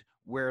 Finland,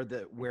 where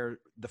the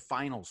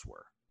finals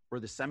were. or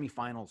the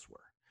semifinals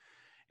were.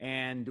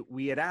 And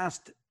we had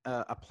asked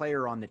a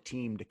player on the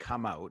team to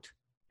come out,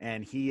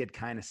 and he had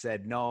kind of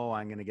said, no,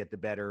 I'm going to get to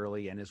bed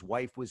early. And his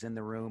wife was in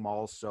the room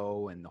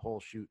also, and the whole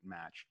shooting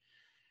match.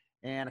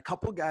 And a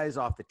couple guys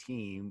off the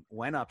team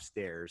went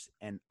upstairs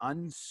and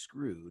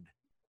unscrewed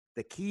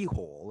the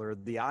keyhole or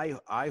the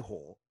eye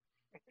hole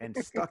and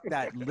stuck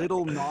that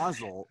little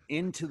nozzle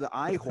into the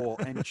eye hole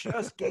and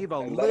just gave a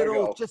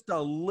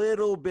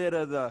little bit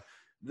of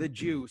the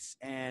juice,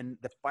 and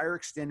the fire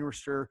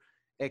extinguisher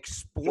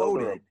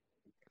exploded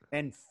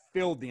and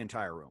filled the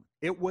entire room.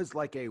 It was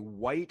like a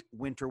white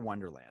winter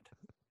wonderland.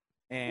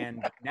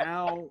 And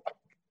now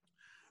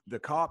the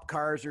cop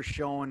cars are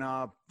showing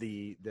up,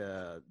 the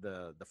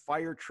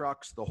fire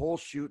trucks, the whole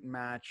shooting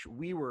match.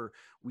 We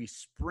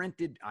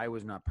sprinted. I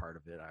was not part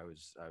of it. I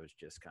was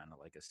just kind of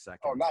like a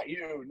second. Oh, not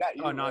you.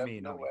 Oh, not me.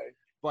 No No way.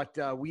 But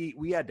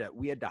we had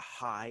to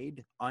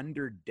hide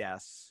under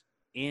desks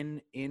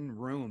in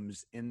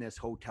rooms in this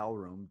hotel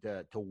room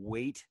to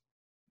wait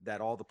that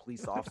all the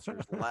police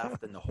officers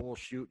left and the whole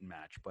shooting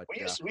match. But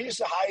we used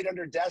to hide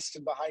under desks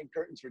and behind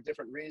curtains for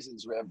different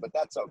reasons, Rev, but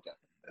that's okay.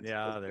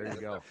 There you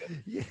go.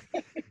 Yeah.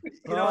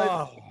 You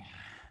know,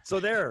 so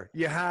there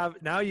you have,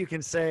 now you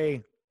can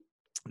say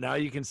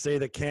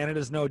that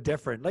Canada's no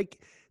different. Like,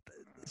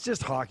 it's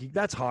just hockey.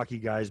 That's hockey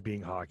guys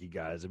being hockey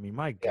guys. I mean,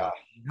 my God,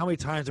 how many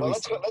times have we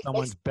seen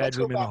someone's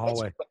bedroom in the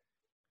hallway?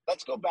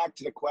 Let's go back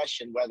to the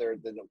question whether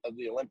the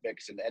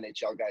Olympics and the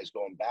NHL guys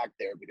going back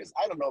there, because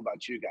I don't know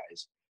about you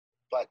guys,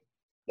 but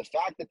the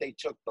fact that they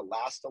took the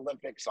last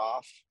Olympics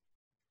off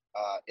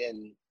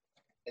in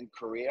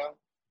Korea,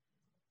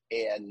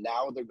 and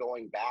now they're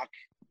going back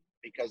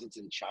because it's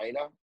in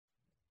China,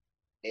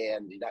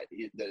 and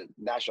the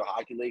National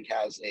Hockey League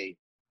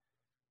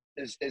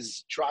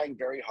is trying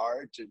very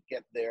hard to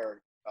get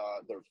their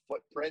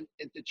footprint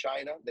into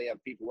China. They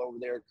have people over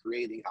there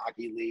creating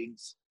hockey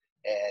leagues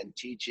and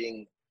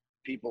teaching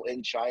people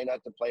in China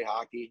to play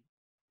hockey.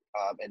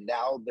 And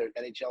now the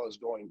NHL is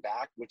going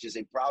back, which is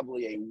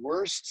probably a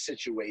worse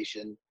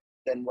situation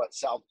than what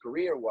South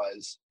Korea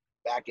was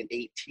back in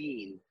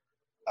 2018.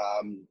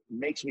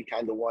 Makes me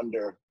kind of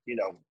wonder,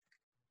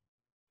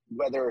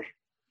 whether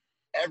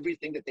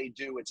everything that they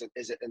do is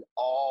it an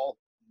all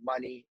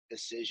money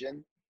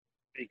decision?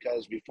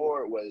 Because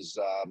before it was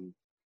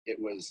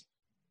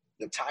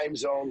the time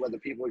zone, whether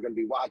people are going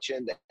to be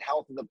watching, the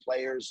health of the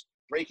players,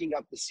 breaking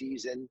up the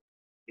season.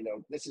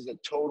 This is a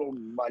total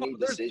money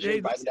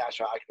decision by the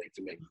National Hockey League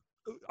to me.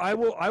 I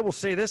will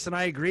say this, and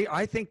I agree.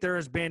 I think there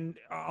has been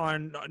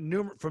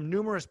from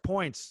numerous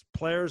points,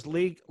 players,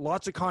 league,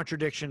 lots of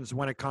contradictions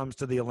when it comes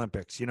to the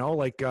Olympics.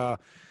 Even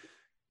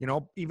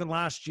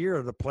last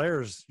year, the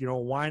players,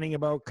 whining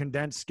about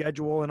condensed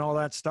schedule and all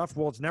that stuff.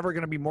 Well, it's never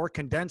going to be more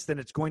condensed than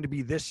it's going to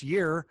be this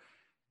year.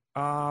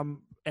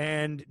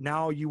 And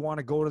now you want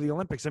to go to the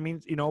Olympics. I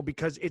mean,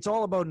 because it's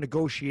all about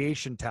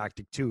negotiation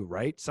tactic too,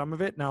 right? Some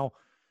of it now.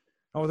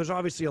 Oh, there's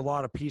obviously a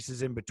lot of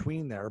pieces in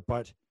between there,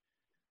 but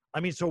I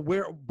mean,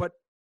 but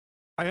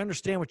I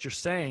understand what you're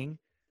saying,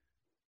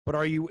 but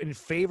are you in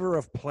favor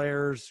of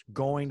players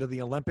going to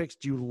the Olympics?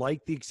 Do you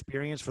like the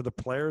experience for the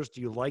players?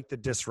 Do you like the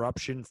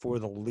disruption for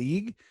the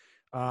league?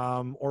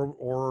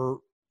 Or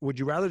would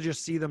you rather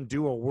just see them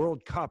do a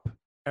World Cup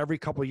every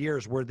couple of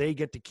years where they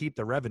get to keep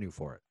the revenue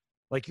for it?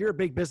 Like, you're a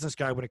big business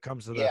guy when it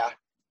comes to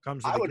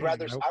I would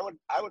rather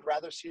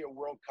see a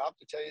World Cup,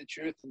 to tell you the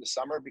truth, in the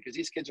summer, because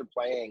these kids are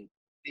playing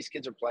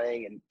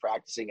and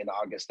practicing in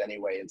August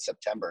anyway, in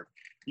September.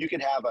 You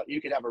could have a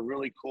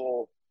really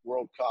cool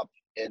World Cup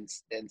in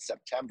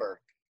September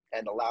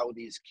and allow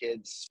these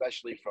kids,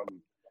 especially from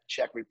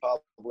Czech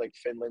Republic,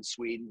 Finland,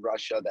 Sweden,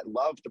 Russia, that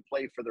love to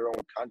play for their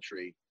own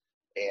country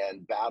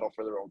and battle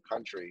for their own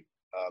country,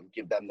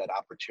 give them that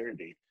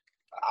opportunity.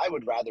 I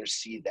would rather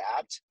see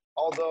that,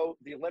 although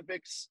the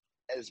Olympics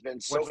has been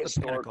so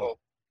historical.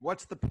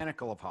 What's the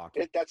pinnacle of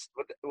hockey?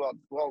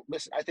 Well,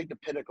 listen, I think the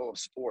pinnacle of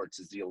sports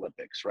is the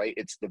Olympics, right?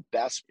 It's the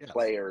best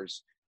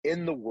players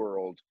in the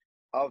world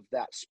of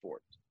that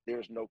sport.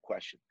 There's no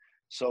question.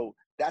 So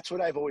that's what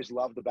I've always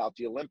loved about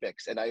the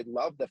Olympics. And I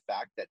love the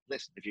fact that,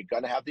 listen, if you're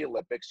going to have the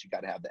Olympics, you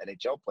got to have the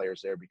NHL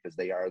players there because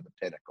they are the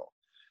pinnacle.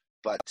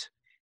 But,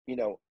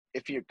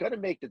 if you're going to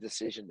make the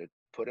decision to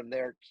put them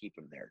there, keep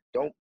them there.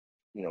 Don't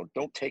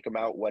take them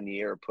out one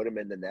year, put them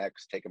in the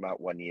next, take them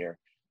out one year.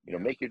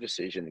 Make your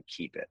decision and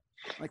keep it.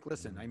 Like,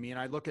 listen, I mean,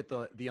 I look at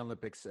the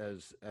Olympics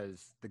as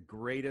the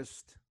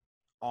greatest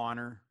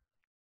honor.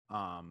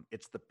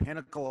 It's the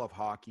pinnacle of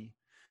hockey.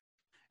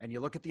 And you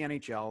look at the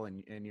NHL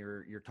and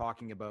you're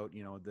talking about,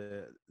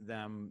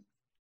 them,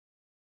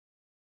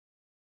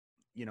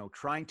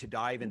 trying to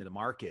dive into the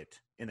market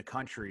in the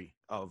country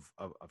of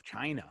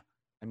China.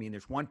 I mean,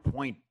 there's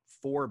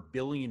 1.4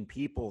 billion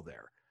people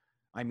there.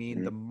 I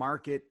mean, the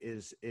market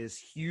is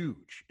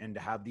huge, and to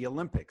have the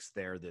Olympics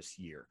there this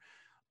year,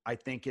 I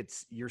think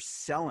you're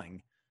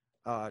selling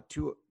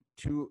to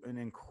to an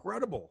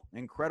incredible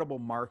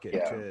market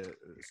to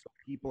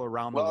people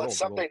around the Well, world.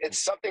 it's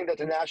something that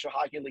the National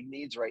Hockey League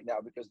needs right now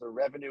because the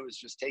revenue is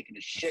just taking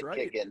a shit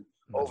kicking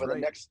over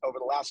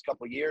the last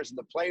couple of years. And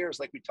the players,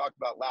 like we talked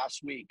about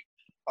last week,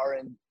 are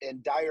in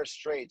dire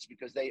straits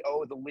because they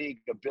owe the league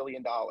 $1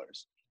 billion.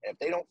 And if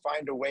they don't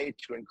find a way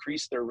to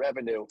increase their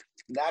revenue,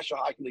 National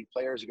Hockey League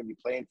players are going to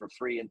be playing for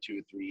free in 2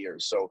 or 3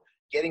 years. So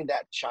getting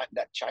that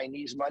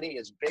Chinese money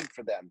is big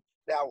for them.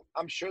 Now,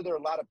 I'm sure there are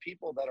a lot of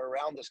people that are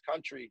around this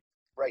country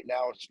right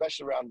now,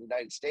 especially around the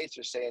United States,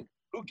 are saying,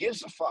 who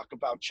gives a fuck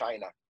about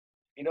China?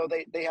 You know,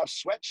 they have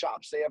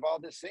sweatshops, they have all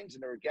these things,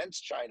 and they're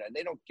against China, and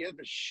they don't give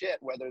a shit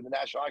whether the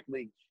National Hockey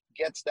League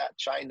gets that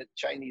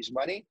Chinese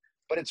money.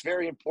 But it's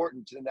very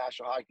important to the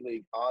National Hockey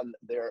League on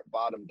their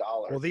bottom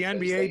dollar. Well, the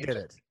NBA did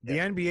it. The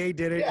NBA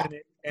did it,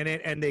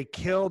 and they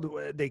killed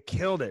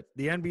it.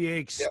 The NBA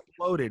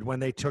exploded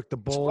when they took the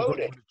Bulls over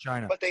to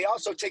China. But they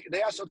also take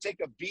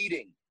a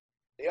beating.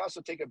 They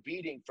also take a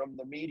beating from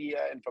the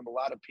media and from a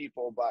lot of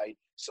people by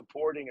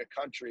supporting a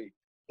country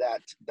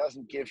that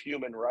doesn't give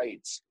human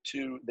rights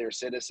to their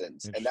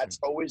citizens, and that's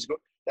always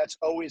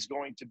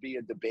going to be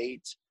a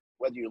debate,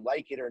 whether you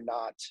like it or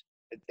not.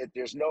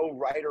 There's no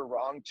right or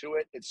wrong to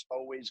it. It's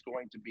always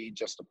going to be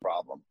just a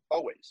problem.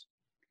 Always.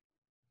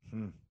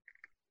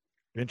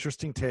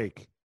 Interesting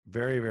take.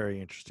 Very, very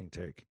interesting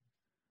take.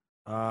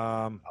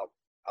 I'll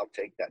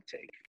take that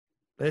take.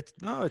 It's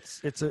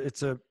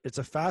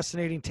a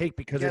fascinating take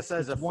because it's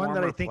one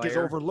that I think is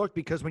overlooked,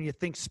 because when you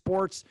think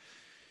sports,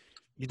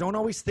 you don't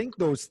always think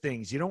those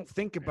things. You don't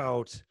think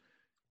about,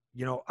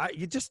 you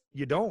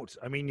don't.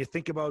 I mean, you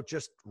think about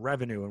just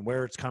revenue and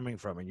where it's coming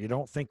from, and you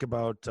don't think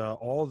about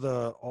all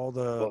the.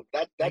 Well,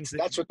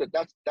 that's what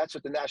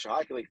the National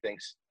Hockey League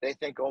thinks. They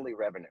think only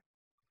revenue,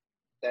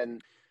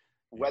 and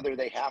whether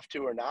they have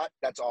to or not,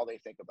 that's all they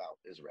think about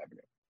is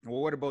revenue.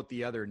 Well, what about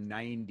the other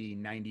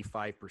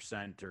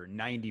 95% or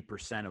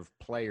 90% of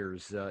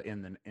players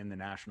in the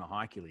National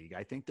Hockey League?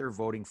 I think they're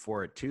voting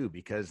for it too,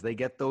 because they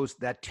get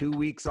that 2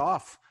 weeks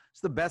off.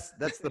 It's the best.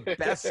 That's the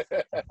best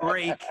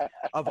break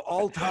of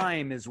all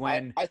time. Is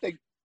when I think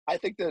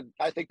the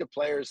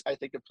players are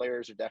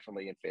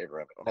definitely in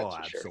favor of it. That's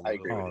for sure. I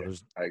agree with you.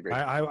 I agree.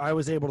 I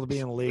was able to be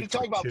in the league. You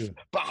talking about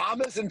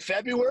Bahamas in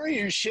February?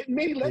 Are you shitting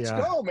me? Let's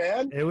go,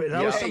 man.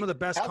 That was some of the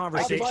best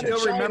conversations.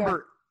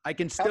 I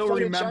can still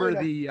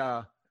remember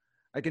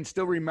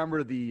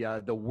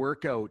the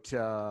workout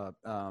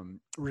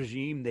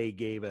regime they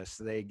gave us.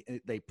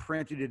 They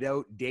printed it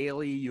out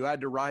daily. You had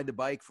to ride the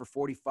bike for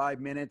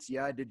 45 minutes. You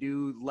had to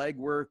do leg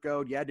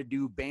workout. You had to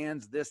do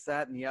bands, this,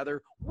 that, and the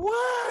other.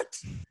 What?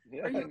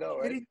 Yeah, I know,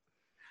 right?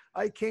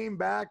 I came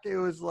back. It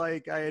was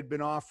like I had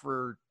been off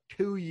for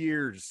 2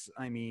 years.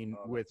 I mean,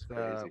 with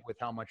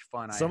how much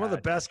fun I had. Some of the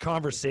best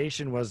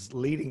conversation was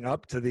leading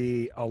up to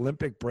the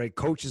Olympic break.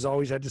 Coaches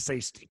always had to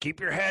say, keep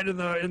your head in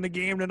the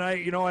game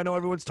tonight. You know, I know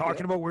everyone's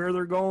talking about where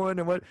they're going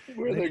and where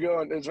they're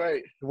going. That's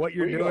right. What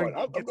you're doing.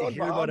 I'm going to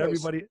hear about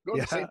everybody. Go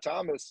to St.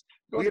 Thomas.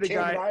 Go to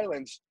Cayman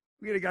Islands.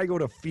 We had a guy go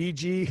to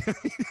Fiji.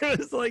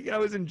 It's like I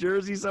was in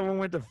Jersey. Someone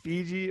went to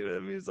Fiji. I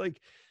mean, it's like,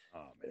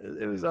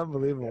 it was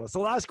unbelievable. So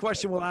last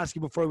question we'll ask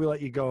you before we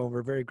let you go.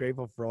 We're very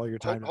grateful for all your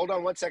time. Hold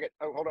on one second.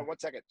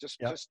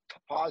 Just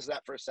pause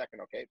that for a second,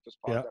 okay? Just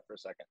pause that for a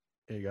second.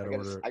 Yeah, you got to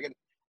order.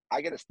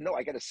 I got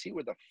to see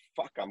where the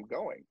fuck I'm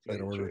going. You got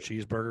to order a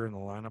cheeseburger in the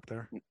line up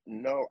there?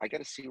 No, I got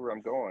to see where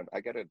I'm going.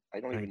 I don't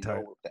even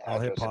know the address. I'll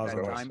hit pause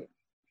on time.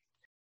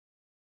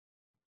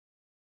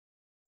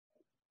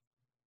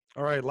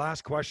 All right,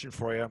 last question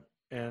for you.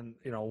 And,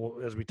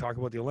 as we talk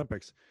about the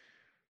Olympics.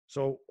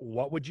 So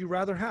what would you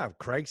rather have?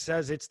 Craig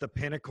says it's the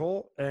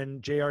pinnacle,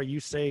 and JR, you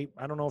say,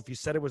 I don't know if you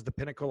said it was the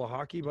pinnacle of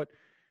hockey, but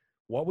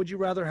what would you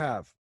rather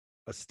have?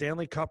 A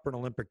Stanley Cup or an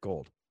Olympic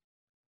gold?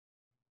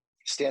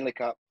 Stanley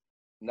Cup.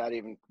 Not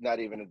even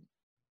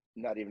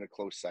a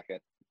close second.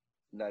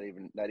 Not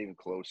even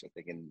close, I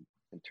think, in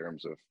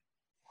terms of,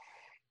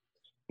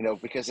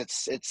 because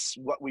it's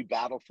what we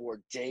battle for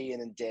day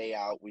in and day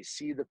out. We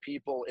see the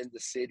people in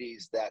the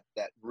cities that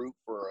root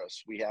for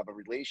us. We have a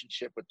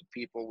relationship with the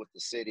people, with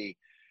the city.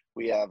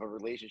 We have a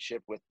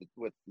relationship with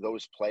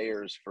those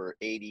players for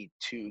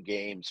 82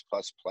 games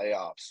plus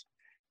playoffs.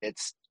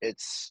 It's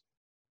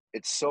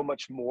so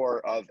much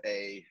more of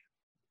an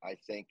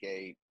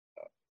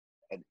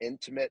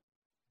intimate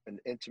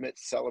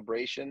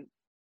celebration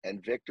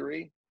and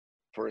victory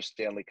for a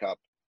Stanley Cup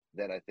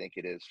than I think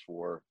it is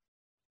for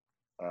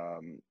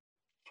an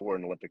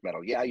Olympic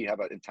medal. Yeah, you have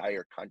an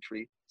entire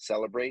country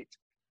celebrate,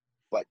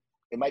 but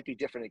it might be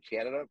different in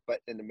Canada.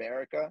 But in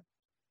America,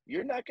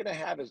 you're not going to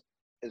have as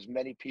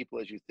many people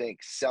as you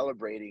think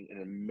celebrating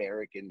an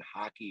American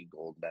hockey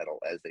gold medal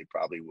as they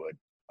probably would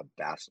a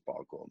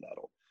basketball gold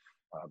medal.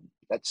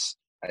 I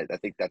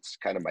think that's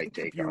kind of my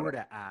take on it.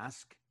 I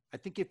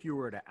think if you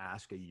were to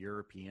ask a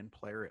European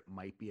player, it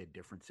might be a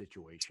different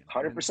situation.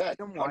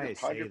 100%. Why I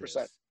say this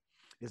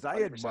is I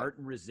had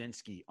Martin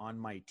Rosinski on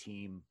my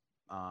team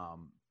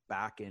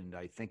back in,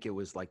 I think it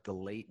was like the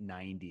late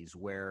 90s,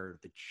 where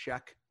the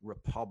Czech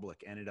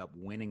Republic ended up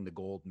winning the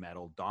gold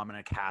medal.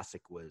 Dominik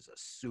Hasek was a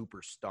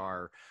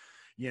superstar,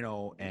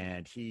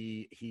 and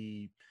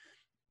he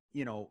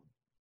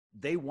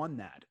they won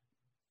that.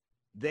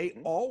 They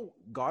all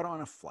got on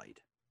a flight.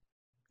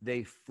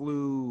 They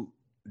flew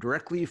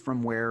directly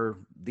from where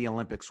the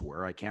Olympics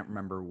were. I can't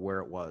remember where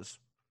it was.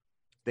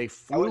 They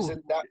flew.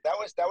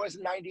 That was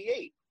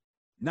 98.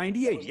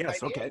 98.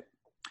 Yes. 98. Okay.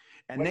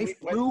 And when they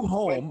flew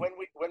home.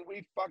 When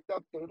we fucked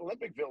up the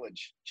Olympic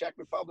Village, Czech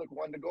Republic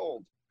won the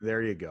gold.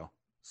 There you go.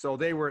 So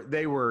they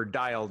were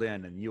dialed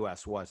in, and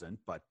U.S. wasn't.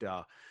 But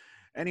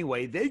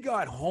anyway, they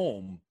got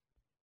home,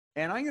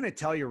 and I'm going to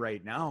tell you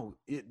right now,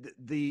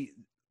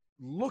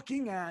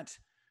 looking at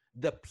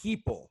the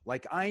people,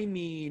 like I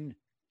mean,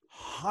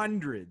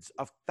 hundreds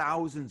of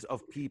thousands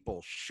of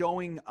people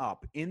showing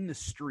up in the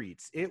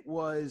streets. It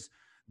was.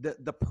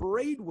 The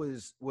parade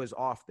was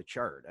off the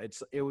chart.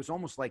 It was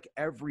almost like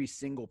every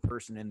single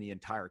person in the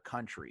entire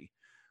country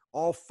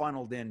all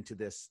funneled into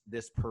this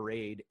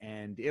parade,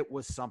 and it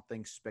was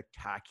something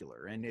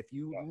spectacular. And if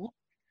you look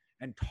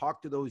and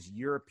talk to those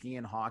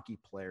European hockey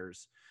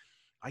players,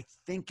 I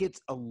think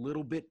it's a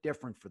little bit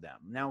different for them.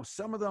 Now,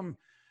 some of them.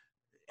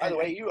 By the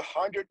way, you're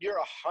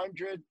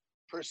 100%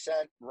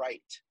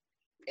 right.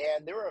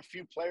 And there were a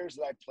few players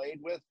that I played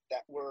with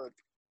that were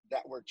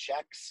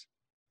Czechs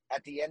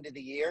at the end of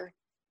the year.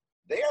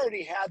 They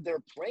already had their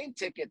plane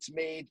tickets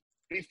made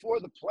before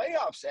the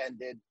playoffs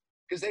ended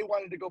because they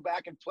wanted to go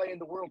back and play in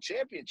the World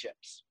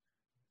Championships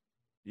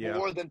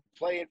more than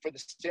playing for the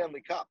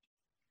Stanley Cup.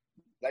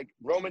 Like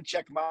Roman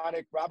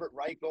Cechmanek, Robert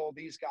Reichel,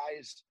 these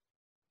guys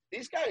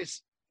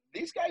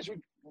were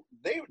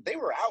they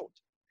were out.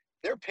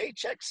 Their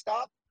paycheck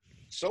stopped.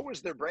 So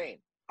was their brain.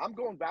 I'm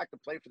going back to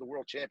play for the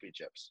World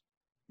Championships.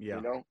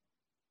 Yeah.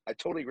 I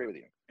totally agree with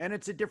you. And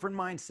it's a different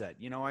mindset.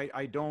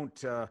 I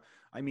don't.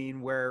 I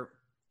mean,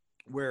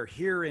 where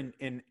here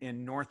in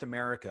North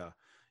America,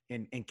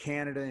 in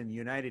Canada and the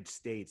United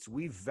States,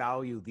 we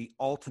value the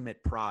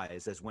ultimate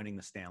prize as winning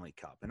the Stanley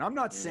Cup. And I'm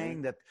not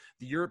saying that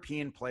the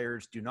European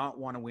players do not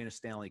want to win a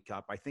Stanley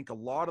Cup. I think a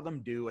lot of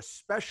them do,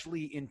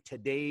 especially in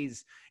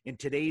today's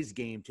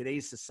game,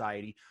 today's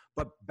society.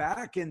 But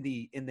back in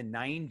the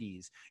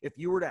 90s, if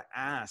you were to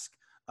ask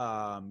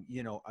a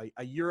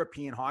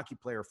European hockey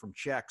player from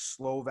Czech,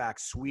 Slovak,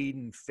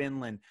 Sweden,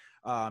 Finland,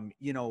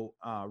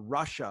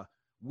 Russia,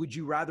 would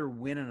you rather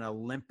win an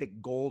Olympic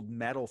gold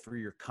medal for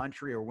your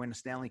country or win a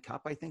Stanley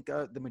Cup? I think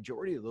the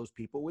majority of those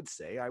people would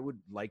say, I would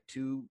like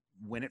to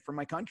win it for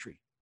my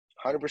country.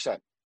 100%.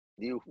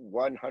 You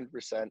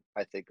 100%,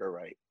 I think, are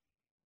right.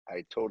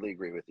 I totally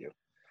agree with you.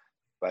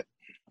 But,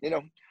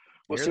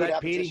 we'll see what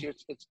happens this year.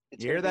 It's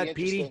you hear that,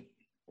 Petey?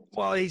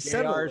 Well, he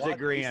said JR's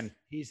agreeing.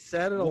 He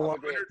said it a lot.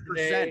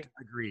 100%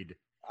 agreed.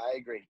 I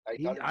agree.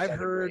 I've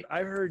heard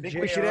I think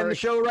we should end the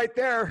show right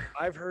there.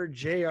 I've heard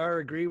JR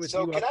agree with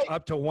you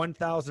up to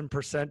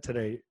 1,000%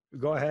 today.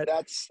 Go ahead.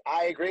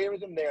 I agree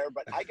with him there,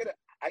 but I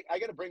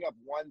gotta bring up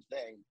one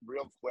thing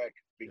real quick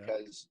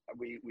because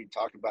we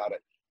talked about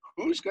it.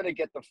 Who's going to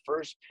get the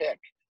first pick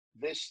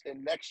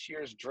in next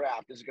year's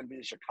draft? Is it going to be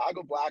the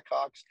Chicago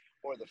Blackhawks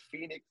or the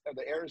Phoenix or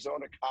the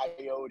Arizona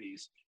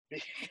Coyotes?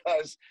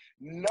 Because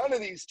none of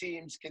these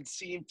teams can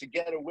seem to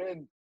get a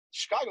win.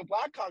 Chicago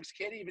Blackhawks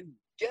can't even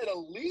get a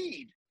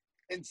lead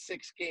in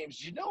 6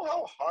 games. You know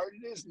how hard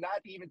it is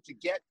not even to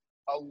get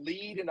a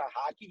lead in a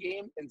hockey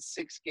game in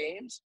 6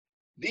 games?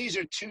 These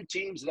are 2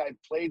 teams that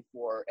I've played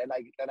for and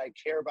I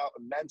care about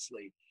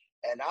immensely.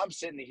 And I'm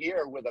sitting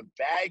here with a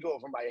bag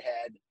over my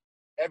head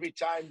every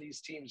time these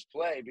teams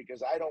play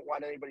because I don't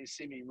want anybody to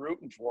see me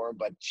rooting for them.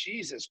 But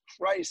Jesus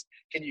Christ,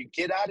 can you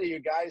get out of your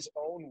guys'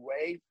 own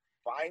way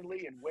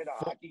finally and win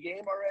a hockey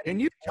game already? Can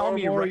you tell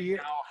me right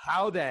now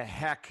how the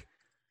heck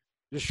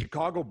the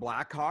Chicago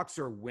Blackhawks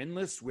are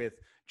winless with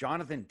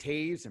Jonathan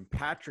Toews and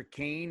Patrick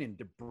Kane and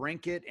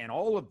DeBrincat and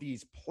all of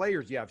these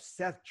players? You have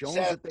Seth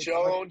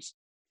Jones,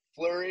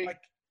 Fleury.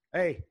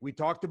 Hey, we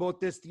talked about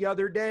this the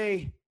other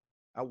day.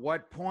 At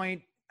what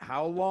point,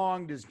 how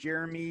long does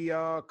Jeremy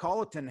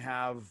Colleton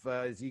have?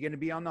 Is he going to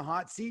be on the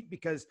hot seat?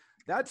 Because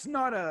that's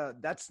not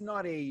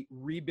a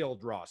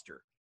rebuild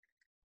roster.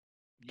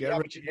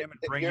 You're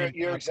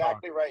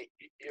exactly right.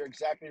 You're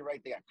exactly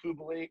right. They got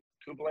Kubalik.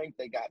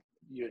 They got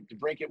to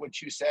break it.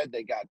 What you said,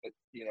 they got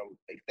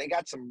they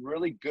got some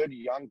really good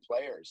young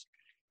players,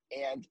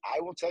 and I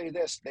will tell you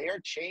this: they are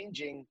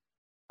changing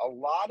a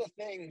lot of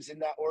things in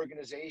that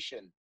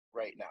organization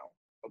right now.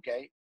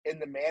 Okay, in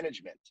the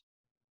management,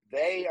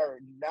 they are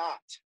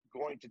not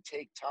going to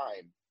take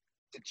time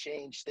to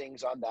change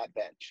things on that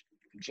bench.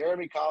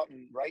 Jeremy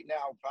Colleton right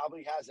now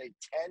probably has a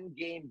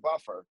 10-game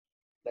buffer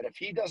that if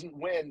he doesn't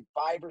win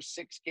 5 or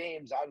 6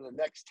 games out of the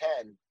next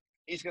 10,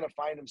 he's going to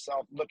find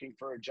himself looking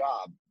for a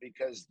job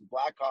because the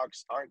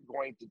Blackhawks aren't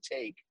going to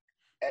take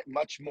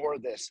much more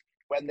of this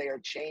when they are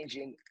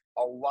changing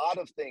a lot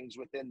of things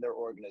within their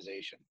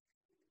organization.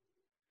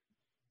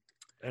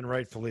 And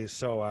rightfully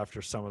so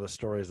after some of the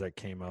stories that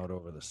came out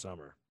over the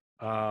summer.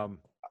 Yeah,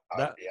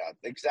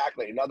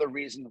 exactly. Another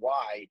reason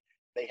why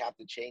they have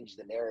to change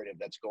the narrative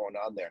that's going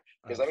on there.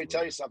 Because let me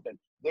tell you something,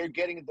 they're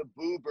getting the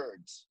boo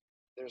birds.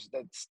 There's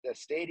the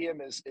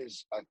stadium is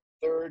a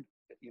third,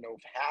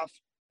 half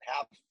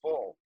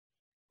full.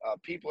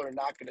 People are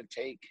not going to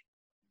take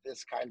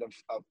this kind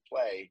of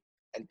play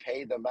and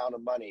pay the amount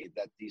of money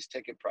that these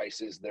ticket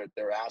prices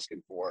they're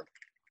asking for,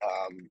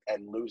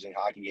 and losing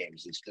hockey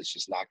games. It's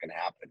just not going to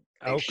happen.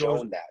 They've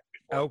shown that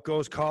before. Out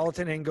goes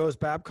Colleton, in goes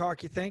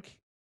Babcock, you think?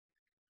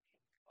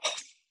 Oh,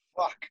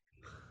 fuck.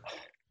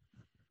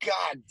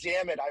 God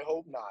damn it, I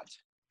hope not.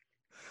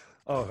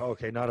 Oh,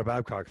 okay, not a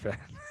Babcock fan.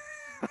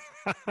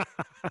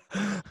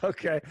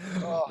 Okay.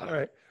 Oh. All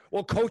right.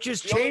 Well,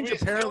 coaches change,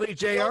 apparently,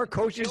 JR.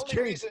 Coaches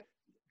change.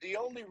 The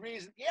only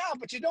reason, yeah,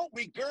 but you don't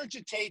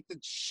regurgitate the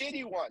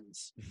shitty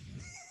ones.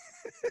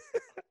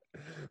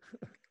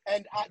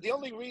 And the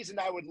only reason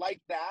I would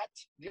like that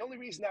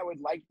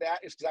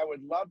is because I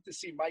would love to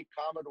see Mike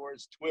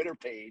Commodore's Twitter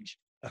page.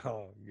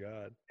 Oh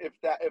God! If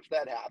that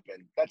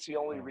happened, that's the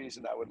only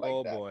reason I would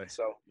like that. Oh boy!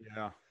 So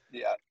yeah,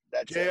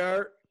 that's JR,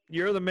 it.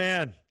 You're the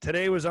man.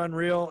 Today was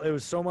unreal. It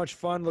was so much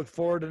fun. Look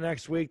forward to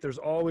next week. There's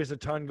always a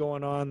ton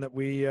going on that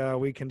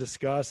we can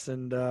discuss,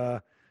 and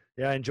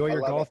enjoy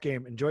your golf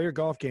game. Enjoy your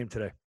golf game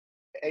today.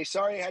 Hey,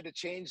 sorry I had to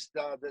change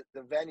the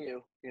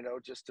venue,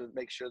 just to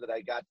make sure that I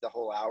got the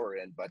whole hour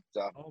in. But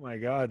oh my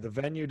God, the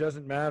venue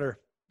doesn't matter.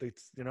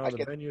 It's the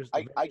venues.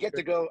 I get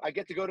to go. I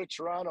get to go to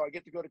Toronto. I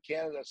get to go to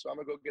Canada. So I'm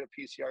gonna go get a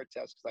PCR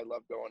test because I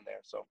love going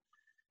there. So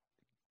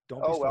don't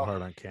be so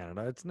hard on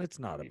Canada. It's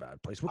not a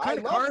bad place. What kind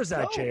of car is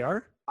that,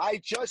 JR? I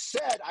just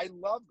said I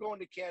love going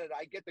to Canada.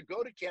 I get to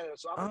go to Canada.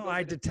 So I'm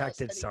I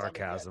detected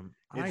sarcasm.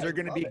 Is there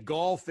going to be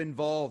golf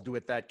involved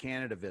with that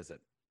Canada visit?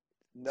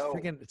 No.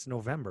 It's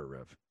November,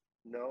 Riv.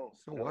 No.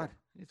 So what? What are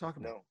you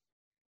talking about? No.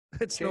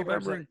 It's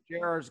November.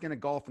 JR is going to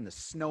golf in the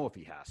snow if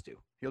he has to.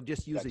 He'll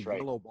just use a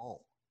yellow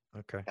ball.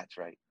 Okay. That's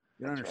right.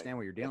 You don't understand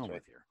what you're dealing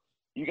with here.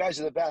 You guys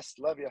are the best.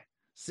 Love you.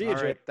 See you,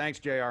 Jay. Thanks,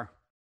 JR.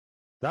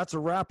 That's a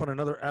wrap on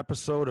another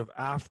episode of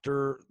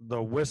After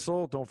the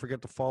Whistle. Don't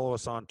forget to follow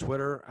us on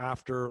Twitter,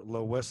 After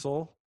the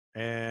Whistle,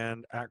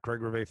 and at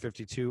Craig Rivet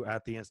 52,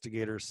 at the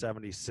Instigator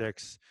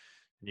 76.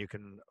 And you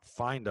can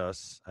find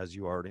us, as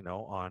you already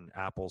know, on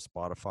Apple,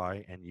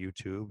 Spotify, and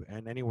YouTube,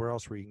 and anywhere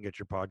else where you can get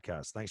your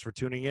podcasts. Thanks for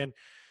tuning in.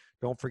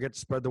 Don't forget to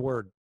spread the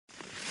word.